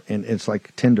there, and it's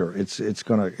like tinder. It's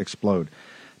going to explode.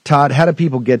 Todd, how do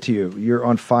people get to you? You're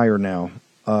on fire now.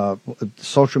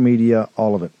 Social media,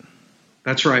 all of it.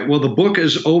 That's right. Well, the book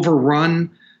is Overrun: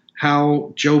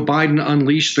 How Joe Biden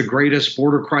Unleashed the Greatest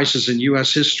Border Crisis in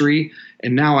U.S. History.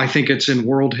 And now I think it's in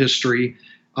world history.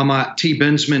 I'm at T.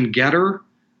 Bensman Getter.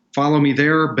 Follow me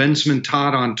there, Bensman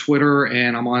Todd on Twitter,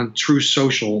 and I'm on Truth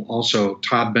Social also,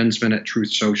 Todd Bensman at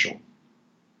Truth Social.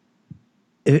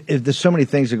 If there's so many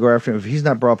things to go after him, if he's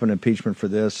not brought up an impeachment for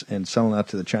this and selling out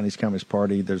to the Chinese Communist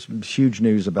Party, there's huge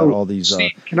news about all these.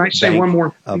 Can I say one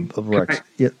more thing?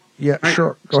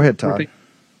 Sure. Go ahead, Todd.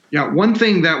 Yeah, one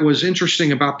thing that was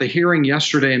interesting about the hearing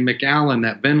yesterday in McAllen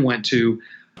that Ben went to,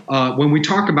 when we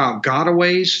talk about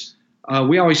gotaways,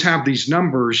 we always have these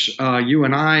numbers, you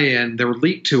and I, and they're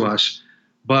leaked to us.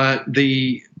 But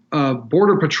the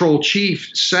Border Patrol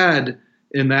chief said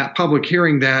in that public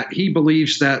hearing that he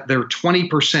believes that they're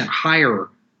 20% higher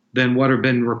than what have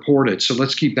been reported. So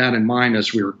let's keep that in mind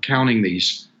as we're counting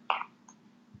these.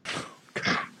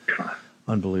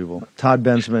 Unbelievable. Todd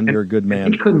Bensman, you're a good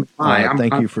man. He couldn't lie.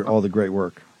 Thank you for all the great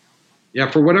work.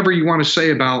 Yeah, for whatever you want to say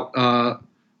about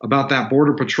that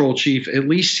Border Patrol chief, at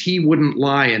least he wouldn't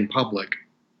lie in public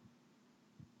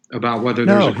about whether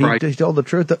there's a crisis. He told the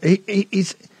truth.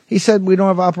 He said we don't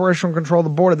have operational control of the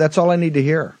border. That's all I need to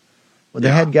hear. With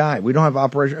the head guy, if we don't have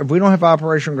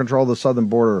operational control of the southern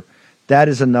border, that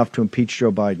is enough to impeach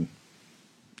Joe Biden.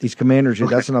 These commanders,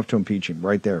 that's enough to impeach him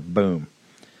right there. Boom.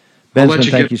 Bensman,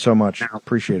 thank you so much.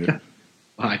 Appreciate it.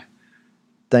 Bye.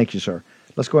 Thank you, sir.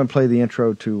 Let's go ahead and play the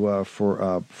intro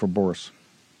for Boris.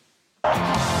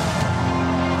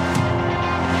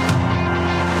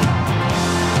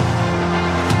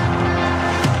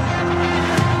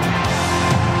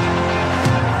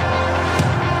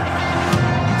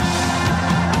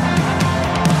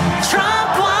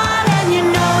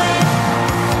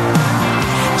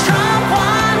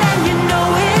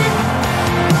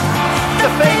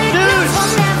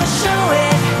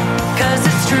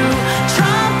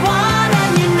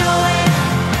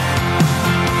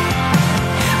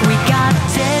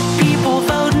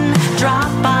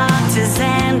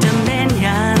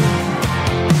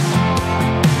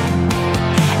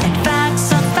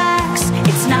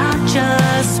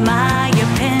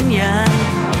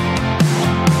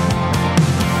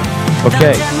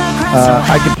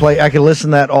 Okay, I could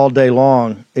listen to that all day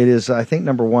long. It is, I think,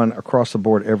 number one across the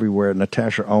board everywhere.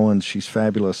 Natasha Owens, she's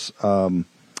fabulous. We're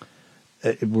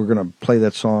going to play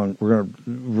that song. We're going to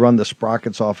run the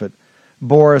sprockets off it.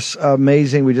 Boris,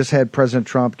 amazing. We just had President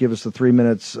Trump give us the 3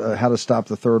 minutes, how to stop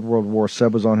the Third World War.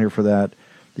 Seb was on here for that.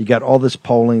 You got all this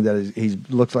polling that he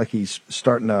looks like he's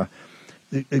starting to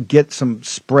get some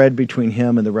spread between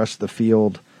him and the rest of the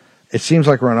field. It seems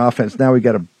like we're on offense. Now we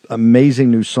got an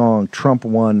amazing new song, Trump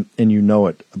Won, and You Know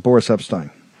It. Boris Epstein.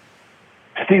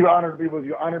 Steve, honored to be with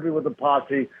you. Honored to be with the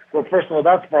posse. Well, first of all,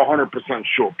 that's for 100%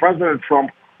 sure. President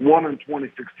Trump won in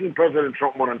 2016. President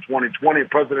Trump won in 2020.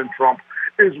 President Trump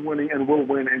is winning and will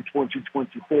win in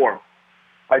 2024.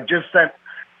 I just sent,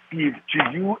 Steve,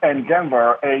 to you and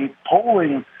Denver a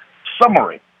polling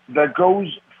summary that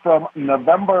goes from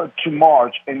November to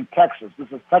March in Texas. This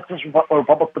is Texas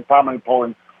Republican primary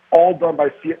polling, all done by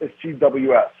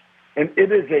CWS. And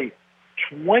it is a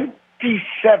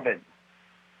 27,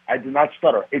 I did not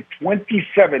stutter, a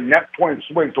 27 net point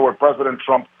swing toward President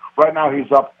Trump. Right now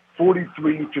he's up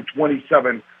 43 to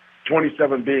 27,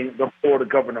 27 being the Florida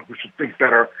governor who should think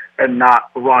better and not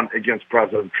run against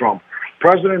President Trump.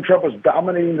 President Trump is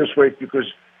dominating this race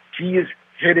because he is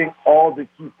hitting all the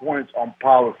key points on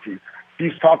policy.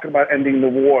 He's talking about ending the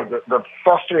war, the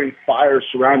festering fire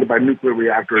surrounded by nuclear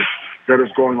reactors that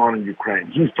is going on in Ukraine.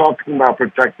 He's talking about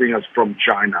protecting us from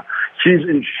China. He's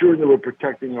ensuring that we're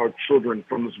protecting our children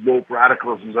from this woke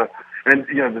radicalism and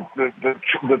the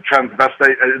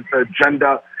transvestite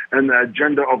agenda and the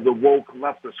agenda of the woke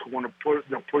leftists who want to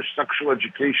push sexual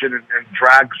education and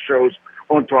drag shows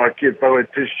onto our kids. By the way,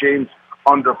 Tish James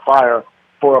under fire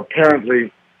for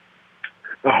apparently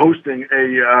hosting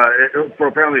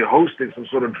some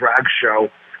sort of drag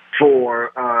show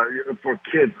for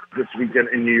kids this weekend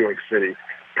in New York City.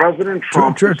 President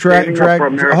Trump drag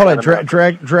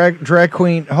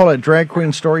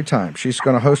queen story time. She's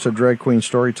going to host a drag queen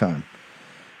story time.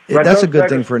 That's a good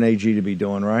thing for an AG to be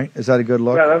doing, right? Is that a good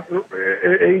look? Yeah,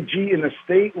 AG in a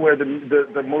state where the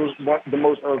most,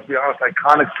 let's be honest,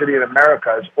 iconic city in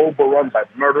America is overrun by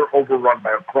murder, overrun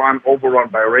by crime, overrun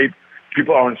by rape.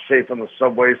 People aren't safe on the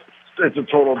subways. It's a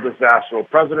total disaster.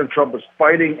 President Trump is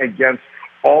fighting against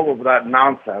all of that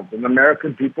nonsense, and the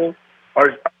American people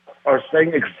are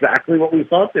saying exactly what we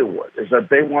thought they would: is that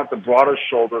they want the broadest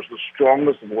shoulders, the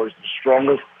strongest voice,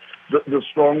 the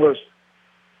strongest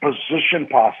position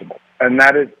possible, and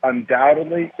that is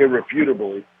undoubtedly,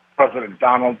 irrefutably, President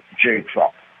Donald J.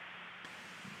 Trump.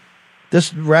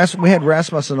 We had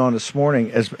Rasmussen on this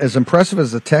morning. As impressive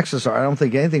as the Texas are, I don't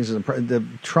think anything's as impressive. The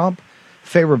Trump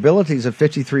favorability is at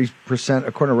 53%,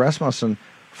 according to Rasmussen,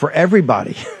 for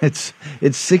everybody. It's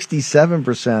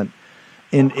 67%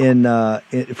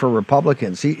 for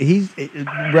Republicans.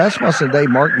 Rasmussen today,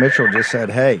 Mark Mitchell just said,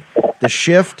 "Hey, the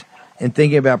shift." And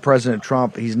thinking about President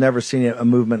Trump, he's never seen a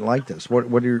movement like this.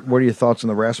 What are your thoughts on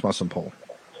the Rasmussen poll?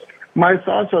 My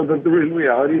thoughts are that the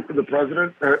reality for the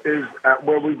president is at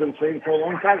where we've been saying for a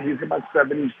long time. He's about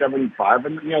 70, 75,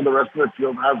 and the rest of the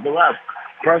field has the rest.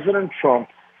 President Trump,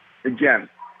 again,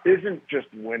 isn't just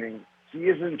winning. He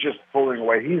isn't just pulling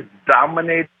away. He's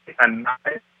dominating,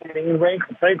 annihilating rank.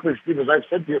 Frankly, Steve, as I've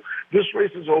said to you, this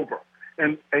race is over.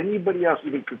 And anybody else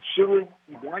even considering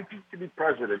wanting to be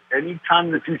president any time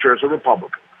in the future as a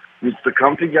Republican needs to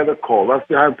come together, call. Let's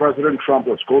behind President Trump.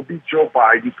 Let's go beat Joe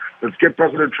Biden. Let's get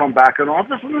President Trump back in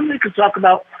office, and then we can talk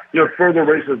about further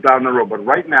races down the road. But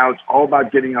right now, it's all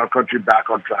about getting our country back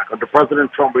on track. Under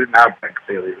President Trump, we didn't have bank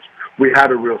failures. We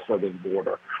had a real southern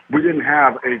border. We didn't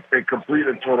have a complete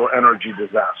and total energy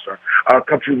disaster. Our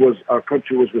country was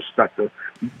respected.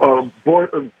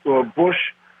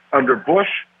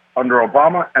 Under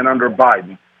Obama and under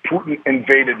Biden, Putin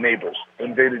invaded neighbors,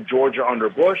 invaded Georgia under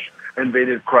Bush,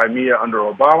 invaded Crimea under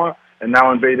Obama, and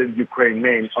now invaded Ukraine,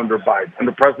 Maine under Biden.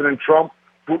 Under President Trump,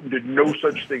 Putin did no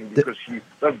such thing because he,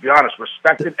 let's be honest,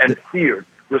 respected and feared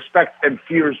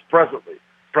presently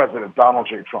President Donald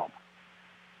J. Trump.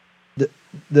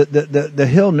 The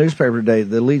Hill newspaper today,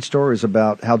 the lead story is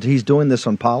about how he's doing this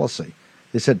on policy.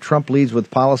 They said Trump leads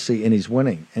with policy and he's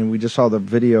winning, and we just saw the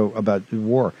video about the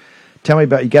war. Tell me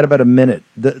you got about a minute.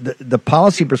 The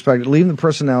policy perspective, leaving the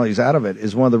personalities out of it,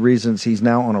 is one of the reasons he's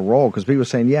now on a roll. Because people are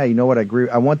saying, yeah, you know what, I agree.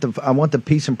 I want the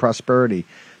peace and prosperity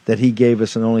that he gave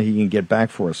us and only he can get back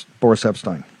for us. Boris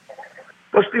Epstein.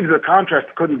 Well, Steve, the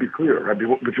contrast couldn't be clearer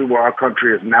between where our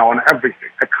country is now on everything: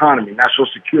 economy, national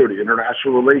security,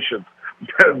 international relations,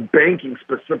 banking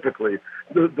specifically,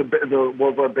 the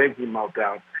worldwide banking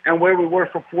meltdown, and where we were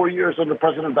for 4 years under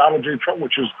President Donald J. Trump,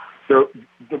 which is the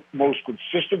most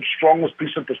consistent, strongest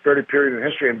peace and prosperity period in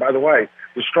history. And by the way,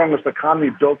 the strongest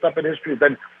economy built up in history,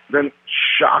 then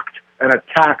shocked and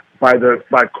attacked by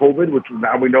COVID, which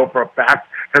now we know for a fact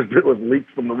was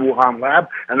leaked from the Wuhan lab,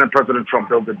 and then President Trump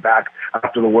built it back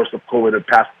after the worst of COVID had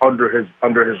passed under his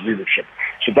leadership.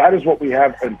 So that is what we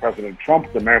have in President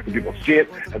Trump. The American people see it,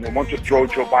 and they want to throw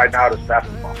Joe Biden out as fast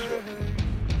as possible.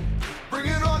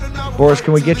 Boris,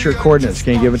 can we get your coordinates?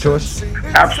 Can you give it to us?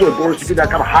 Absolutely.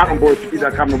 BorisCP.com, hot on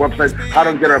BorisCP.com, the website, hot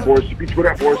on Get Our BorisCP, Twitter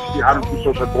at BorisCP, hot on True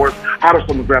Social at Boris, hottest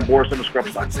on the gram, Boris on the scrub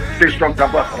side. Stay strong,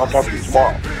 God bless, and I'll talk to you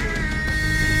tomorrow.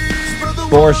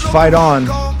 Boris, fight on.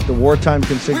 The wartime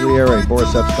consigliere,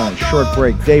 Boris Epstein. Short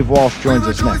break. Dave Walsh joins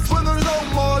us next.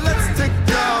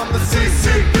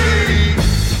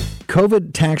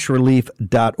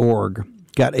 COVIDtaxrelief.org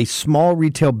got a small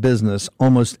retail business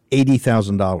almost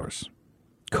 $80,000.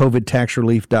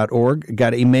 COVIDtaxrelief.org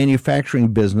got a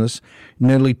manufacturing business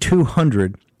nearly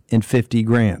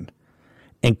 $250,000.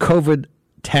 And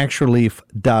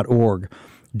COVIDtaxrelief.org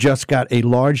just got a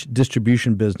large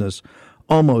distribution business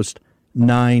almost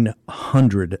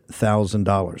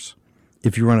 $900,000.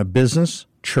 If you run a business,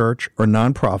 church, or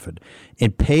nonprofit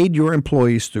and paid your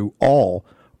employees through all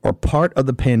or part of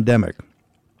the pandemic,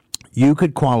 you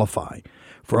could qualify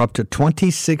for up to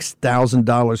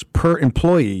 $26,000 per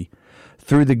employee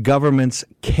through the government's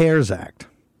CARES Act.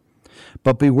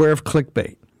 But beware of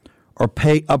clickbait or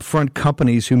pay upfront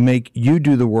companies who make you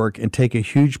do the work and take a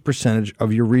huge percentage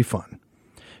of your refund.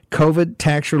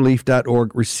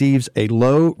 COVIDTaxRelief.org receives a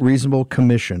low, reasonable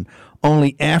commission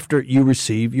only after you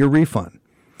receive your refund.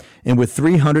 And with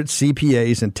 300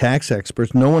 CPAs and tax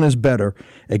experts, no one is better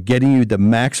at getting you the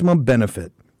maximum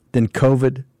benefit than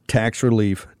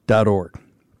COVIDTaxRelief.org.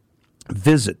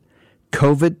 Visit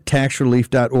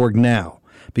COVIDTaxRelief.org now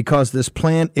because this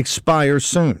plan expires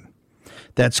soon.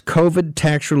 That's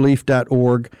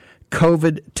COVIDTaxRelief.org,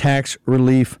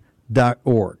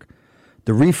 COVIDTaxRelief.org.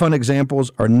 The refund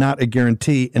examples are not a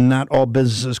guarantee, and not all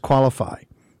businesses qualify.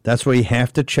 That's why you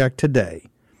have to check today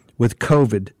with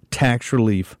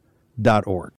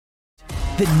COVIDTaxRelief.org.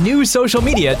 The new social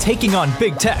media taking on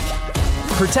big tech,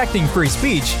 protecting free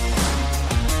speech,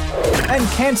 and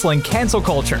canceling cancel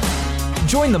culture.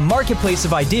 Join the marketplace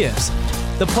of ideas.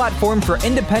 The platform for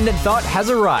independent thought has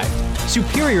arrived.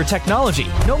 Superior technology.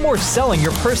 No more selling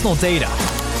your personal data.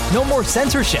 No more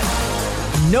censorship.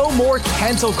 No more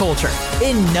cancel culture.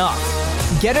 Enough.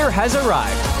 Getter has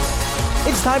arrived.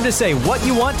 It's time to say what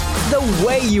you want, the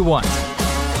way you want.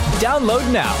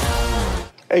 Download now.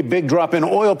 A big drop in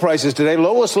oil prices today,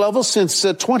 lowest level since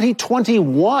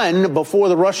 2021 before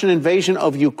the Russian invasion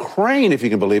of Ukraine, if you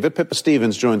can believe it. Pippa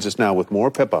Stevens joins us now with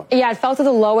more. Pippa. Yeah, it fell to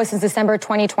the lowest since December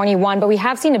 2021, but we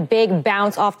have seen a big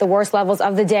bounce off the worst levels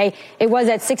of the day. It was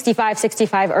at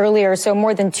 65 earlier, so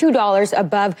more than $2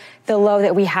 above the low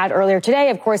that we had earlier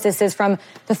today. Of course, this is from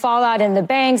the fallout in the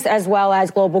banks as well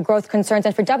as global growth concerns.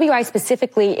 And for WI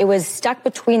specifically, it was stuck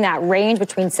between that range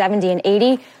between 70 and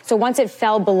 80. So once it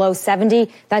fell below 70,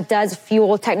 that does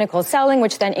fuel technical selling,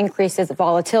 which then increases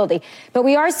volatility. But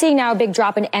we are seeing now a big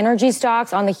drop in energy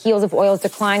stocks on the heels of oil's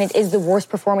decline. It is the worst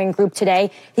performing group today.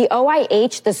 The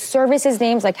OIH, the services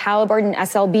names like Halliburton,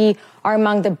 SLB, are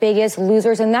among the biggest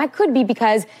losers, and that could be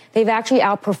because they've actually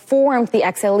outperformed the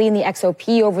XLE and the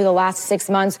XOP over the last 6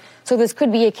 months. So this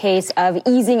could be a case of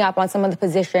easing up on some of the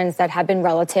positions that have been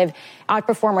relative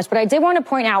outperformers. But I did want to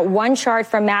point out one chart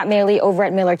from Matt Maley over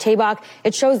at Miller Tabak.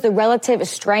 It shows the relative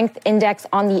strength index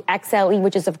on the XLE,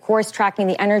 which is, of course, tracking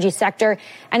the energy sector.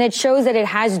 And it shows that it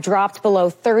has dropped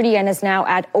below 30 and is now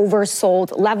at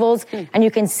oversold levels. And you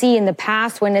can see in the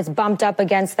past when it's bumped up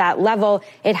against that level,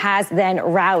 it has then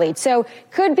rallied. So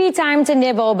could be time to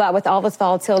nibble, but with all this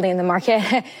volatility in the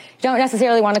market, don't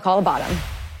necessarily want to call a bottom.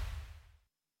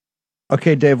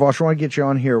 Okay, Dave Walsh, I want to get you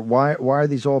on here. Why are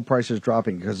these oil prices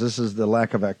dropping? Because this is the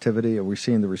lack of activity. Are we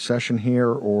seeing the recession here,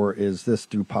 or is this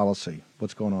through policy?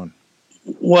 What's going on?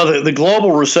 Well, the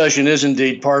global recession is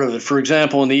indeed part of it. For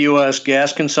example, in the U.S.,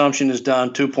 gas consumption is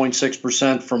down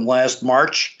 2.6% from last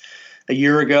March, a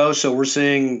year ago. So we're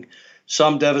seeing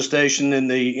some devastation in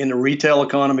the retail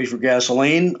economy for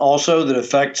gasoline also that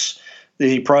affects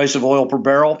the price of oil per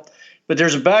barrel. But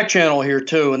there's a back channel here,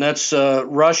 too, and that's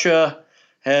Russia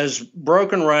has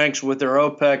broken ranks with their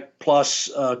OPEC plus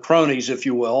cronies, if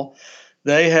you will.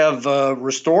 They have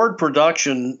restored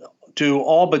production to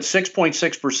all but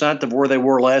 6.6% of where they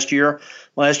were last year.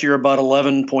 Last year, about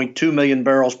 11.2 million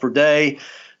barrels per day.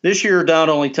 This year, down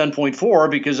only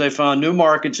 10.4 because they found new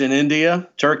markets in India,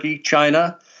 Turkey,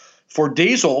 China for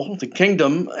diesel, the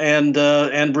kingdom,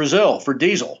 and Brazil for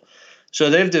diesel. So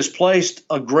they've displaced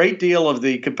a great deal of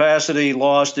the capacity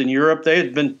lost in Europe. They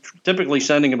had been typically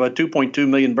sending about 2.2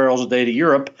 million barrels a day to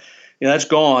Europe. That's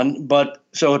gone. But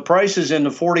so at prices in the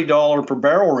 $40 per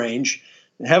barrel range,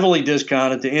 heavily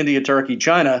discounted to India, Turkey,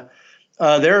 China,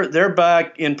 they're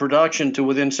back in production to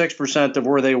within 6% of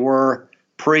where they were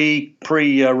pre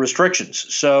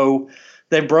restrictions. So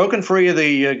they've broken free of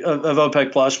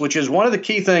OPEC Plus, which is one of the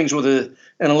key things with an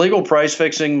illegal price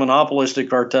fixing monopolistic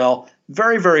cartel.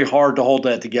 Very, very hard to hold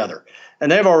that together. And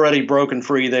they've already broken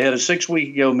free. They had a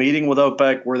 6-week meeting with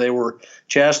OPEC where they were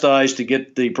chastised to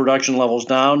get the production levels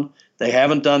down. They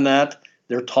haven't done that.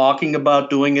 They're talking about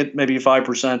doing it, maybe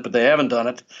 5%, but they haven't done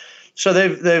it. So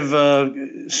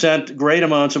they've sent great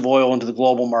amounts of oil into the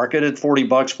global market at $40,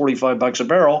 $45 a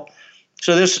barrel.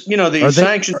 So this, the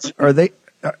sanctions. Are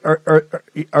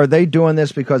they doing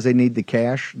this because they need the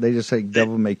cash? They just say,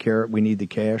 devil may care, we need the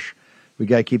cash. We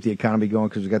got to keep the economy going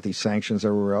because we got these sanctions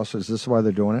everywhere else. Is this why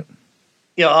they're doing it?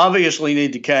 Yeah, obviously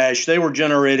need the cash. They were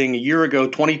generating a year ago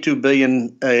 $22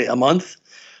 billion a month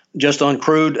just on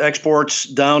crude exports,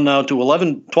 down now to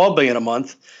 $12 billion a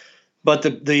month. But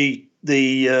the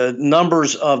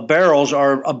numbers of barrels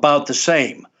are about the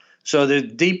same. So the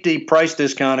deep price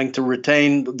discounting to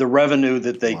retain the revenue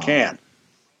that they can.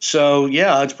 So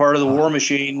yeah, it's part of the war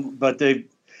machine. But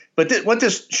what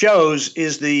this shows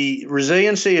is the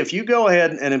resiliency. If you go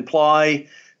ahead and imply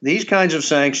these kinds of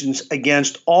sanctions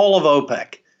against all of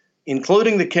OPEC,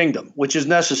 including the kingdom, which is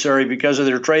necessary because of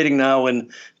their trading now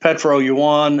in petro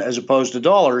yuan as opposed to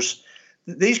dollars,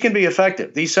 these can be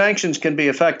effective. These sanctions can be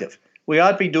effective. We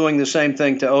ought to be doing the same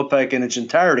thing to OPEC in its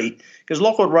entirety, because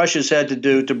look what Russia's had to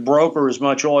do to broker as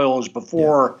much oil as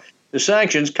before the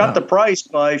sanctions, cut the price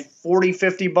by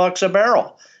 $40-50 a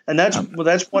barrel. And that's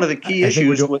one of the key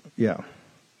issues with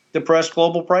depressed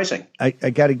global pricing. I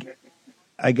got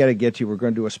to get to you. We're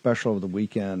going to do a special over the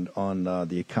weekend on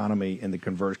the economy and the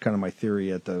conversion, kind of my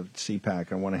theory at the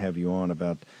CPAC. I want to have you on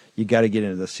about, you got to get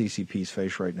into the CCP's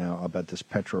face right now about this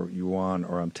petro yuan,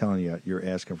 or I'm telling you, you're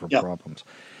asking for problems.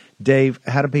 Dave,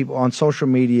 how do people on social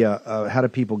media, how do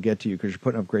people get to you? Because you're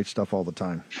putting up great stuff all the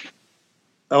time.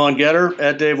 On Getter,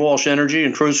 at Dave Walsh Energy,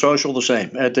 and Truth Social, the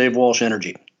same, at Dave Walsh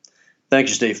Energy. Thank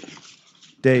you, Steve.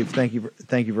 Dave, thank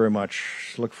you very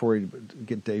much. Look forward to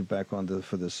get Dave back on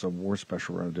for this war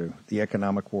special we're going to do, the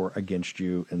economic war against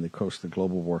you and the coast of the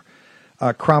global war.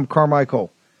 Crom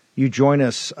Carmichael, you join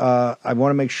us. I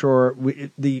want to make sure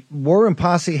the War Room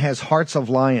Posse has hearts of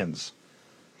lions.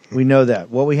 We know that.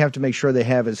 What we have to make sure they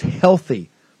have is healthy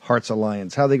hearts of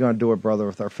lions. How are they going to do it, brother,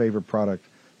 with our favorite product,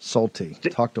 Salty?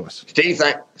 Talk to us. Steve,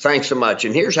 thanks so much.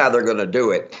 And here's how they're going to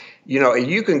do it. You know,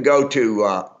 you can go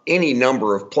to any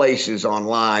number of places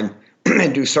online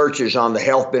and do searches on the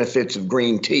health benefits of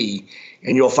green tea,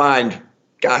 and you'll find,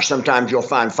 sometimes you'll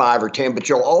find 5 or 10, but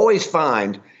you'll always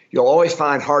find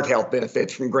heart health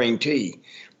benefits from green tea.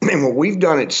 And what we've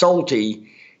done at Salty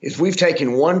is we've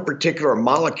taken one particular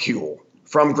molecule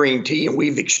from green tea, and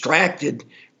we've extracted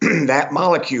that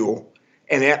molecule,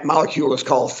 and that molecule is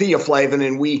called theaflavin,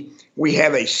 and we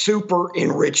have a super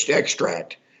enriched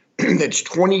extract that's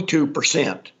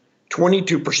 22%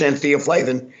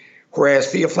 theaflavin,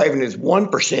 whereas theaflavin is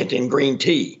 1% in green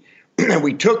tea. And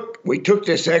we took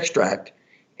this extract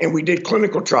and we did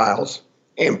clinical trials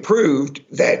and proved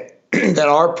that that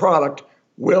our product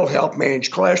will help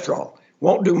manage cholesterol.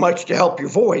 Won't do much to help your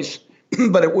voice,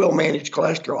 but it will manage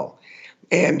cholesterol.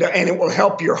 And it will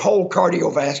help your whole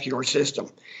cardiovascular system.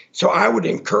 So I would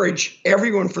encourage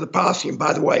everyone for the posse, and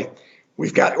by the way,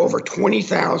 we've got over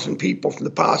 20,000 people from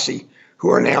the posse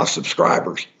who are now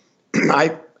subscribers.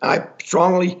 I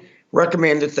strongly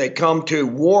recommend that they come to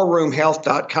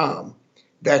warroomhealth.com.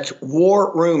 That's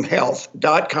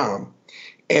warroomhealth.com,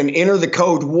 and enter the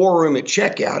code WARROOM at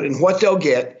checkout. And what they'll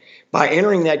get by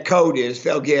entering that code is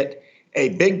they'll get a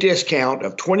big discount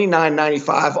of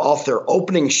 $29.95 off their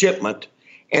opening shipment.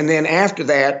 And then after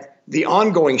that, the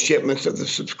ongoing shipments of the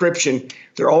subscription,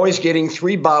 they're always getting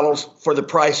 3 bottles for the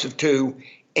price of 2,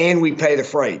 and we pay the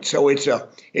freight. So it's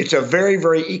a very,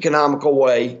 very economical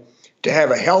way to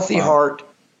have a healthy heart,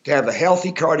 to have a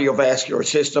healthy cardiovascular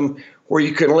system where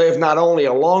you can live not only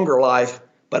a longer life,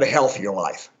 but a healthier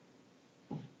life.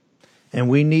 And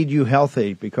we need you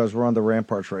healthy because we're on the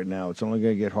ramparts right now. It's only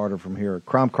going to get harder from here.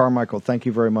 Crom Carmichael, thank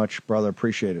you very much, brother.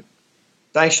 Appreciate it.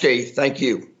 Thanks, Steve. Thank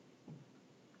you.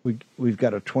 We've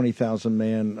got a 20,000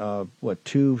 man,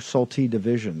 2 Salty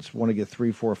divisions. Want to get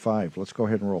 3, 4, 5. Let's go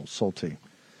ahead and roll. Salty.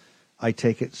 I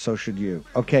take it, so should you.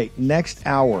 Okay, next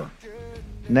hour,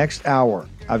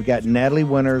 I've got Natalie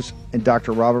Winters and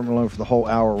Dr. Robert Malone for the whole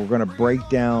hour. We're going to break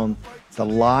down the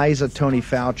lies of Tony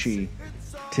Fauci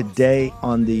today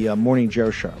on the Morning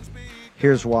Joe Show.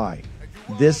 Here's why.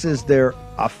 This is their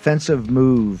offensive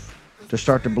move to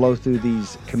start to blow through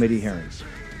these committee hearings.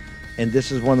 And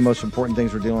this is one of the most important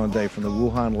things we're dealing with today, from the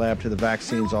Wuhan lab to the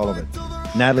vaccines, all of it.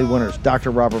 Natalie Winters,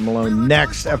 Dr. Robert Malone,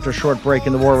 next after a short break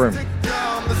in the War Room.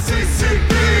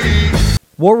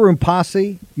 War Room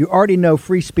Posse, you already know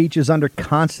free speech is under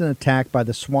constant attack by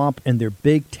the swamp and their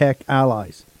big tech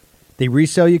allies. They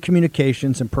resell your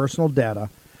communications and personal data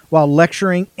while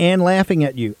lecturing and laughing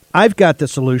at you. I've got the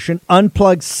solution.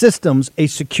 Unplugged Systems, a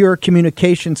secure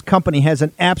communications company, has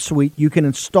an app suite you can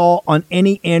install on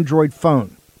any Android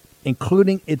phone,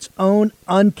 including its own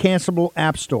uncancelable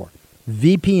app store,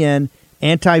 VPN,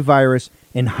 antivirus,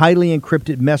 and highly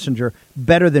encrypted messenger,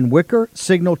 better than Wicker,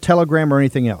 Signal, Telegram, or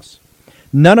anything else.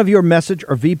 None of your message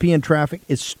or VPN traffic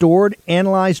is stored,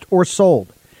 analyzed, or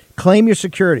sold. Claim your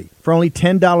security for only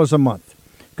 $10 a month.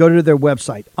 Go to their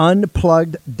website,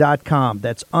 unplugged.com.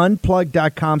 That's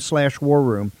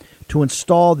unplugged.com/warroom to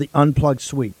install the Unplugged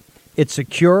suite. It's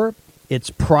secure, it's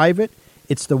private,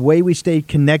 it's the way we stay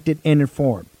connected and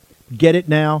informed. Get it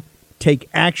now. Take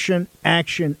action,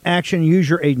 action, action. Use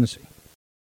your agency.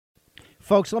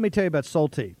 Folks, let me tell you about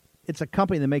Salty. It's a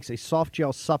company that makes a soft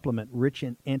gel supplement rich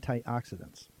in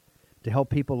antioxidants to help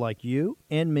people like you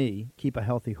and me keep a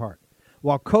healthy heart.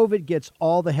 While COVID gets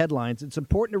all the headlines, it's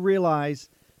important to realize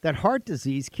that heart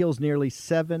disease kills nearly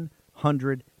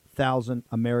 700,000 100,000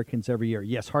 Americans every year.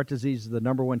 Yes, heart disease is the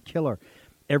number one killer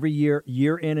every year,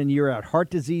 year in and year out. Heart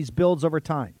disease builds over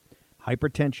time.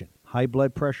 Hypertension, high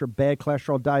blood pressure, bad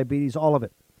cholesterol, diabetes, all of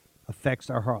it affects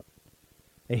our heart.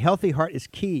 A healthy heart is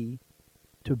key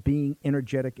to being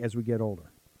energetic as we get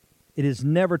older. It is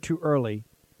never too early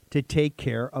to take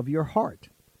care of your heart.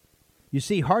 You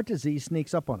see, heart disease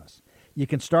sneaks up on us. You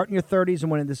can start in your 30s,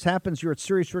 and when this happens, you're at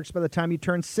serious risk by the time you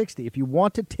turn 60. If you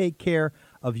want to take care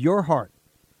of your heart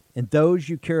and those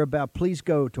you care about, please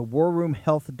go to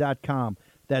warroomhealth.com.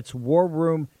 That's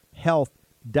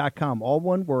warroomhealth.com. All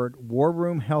one word,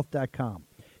 warroomhealth.com.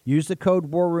 Use the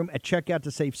code WARROOM at checkout to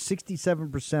save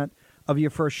 67% of your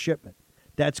first shipment.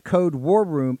 That's code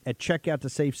WARROOM at checkout to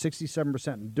save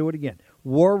 67%. And do it again.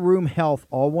 War Room Health,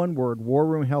 all one word,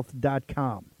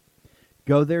 warroomhealth.com.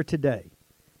 Go there today.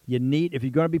 You need, if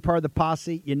you're going to be part of the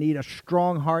posse, you need a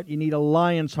strong heart. You need a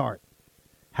lion's heart.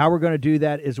 How we're going to do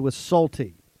that is with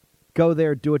Salty. Go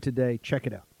there, do it today. Check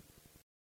it out.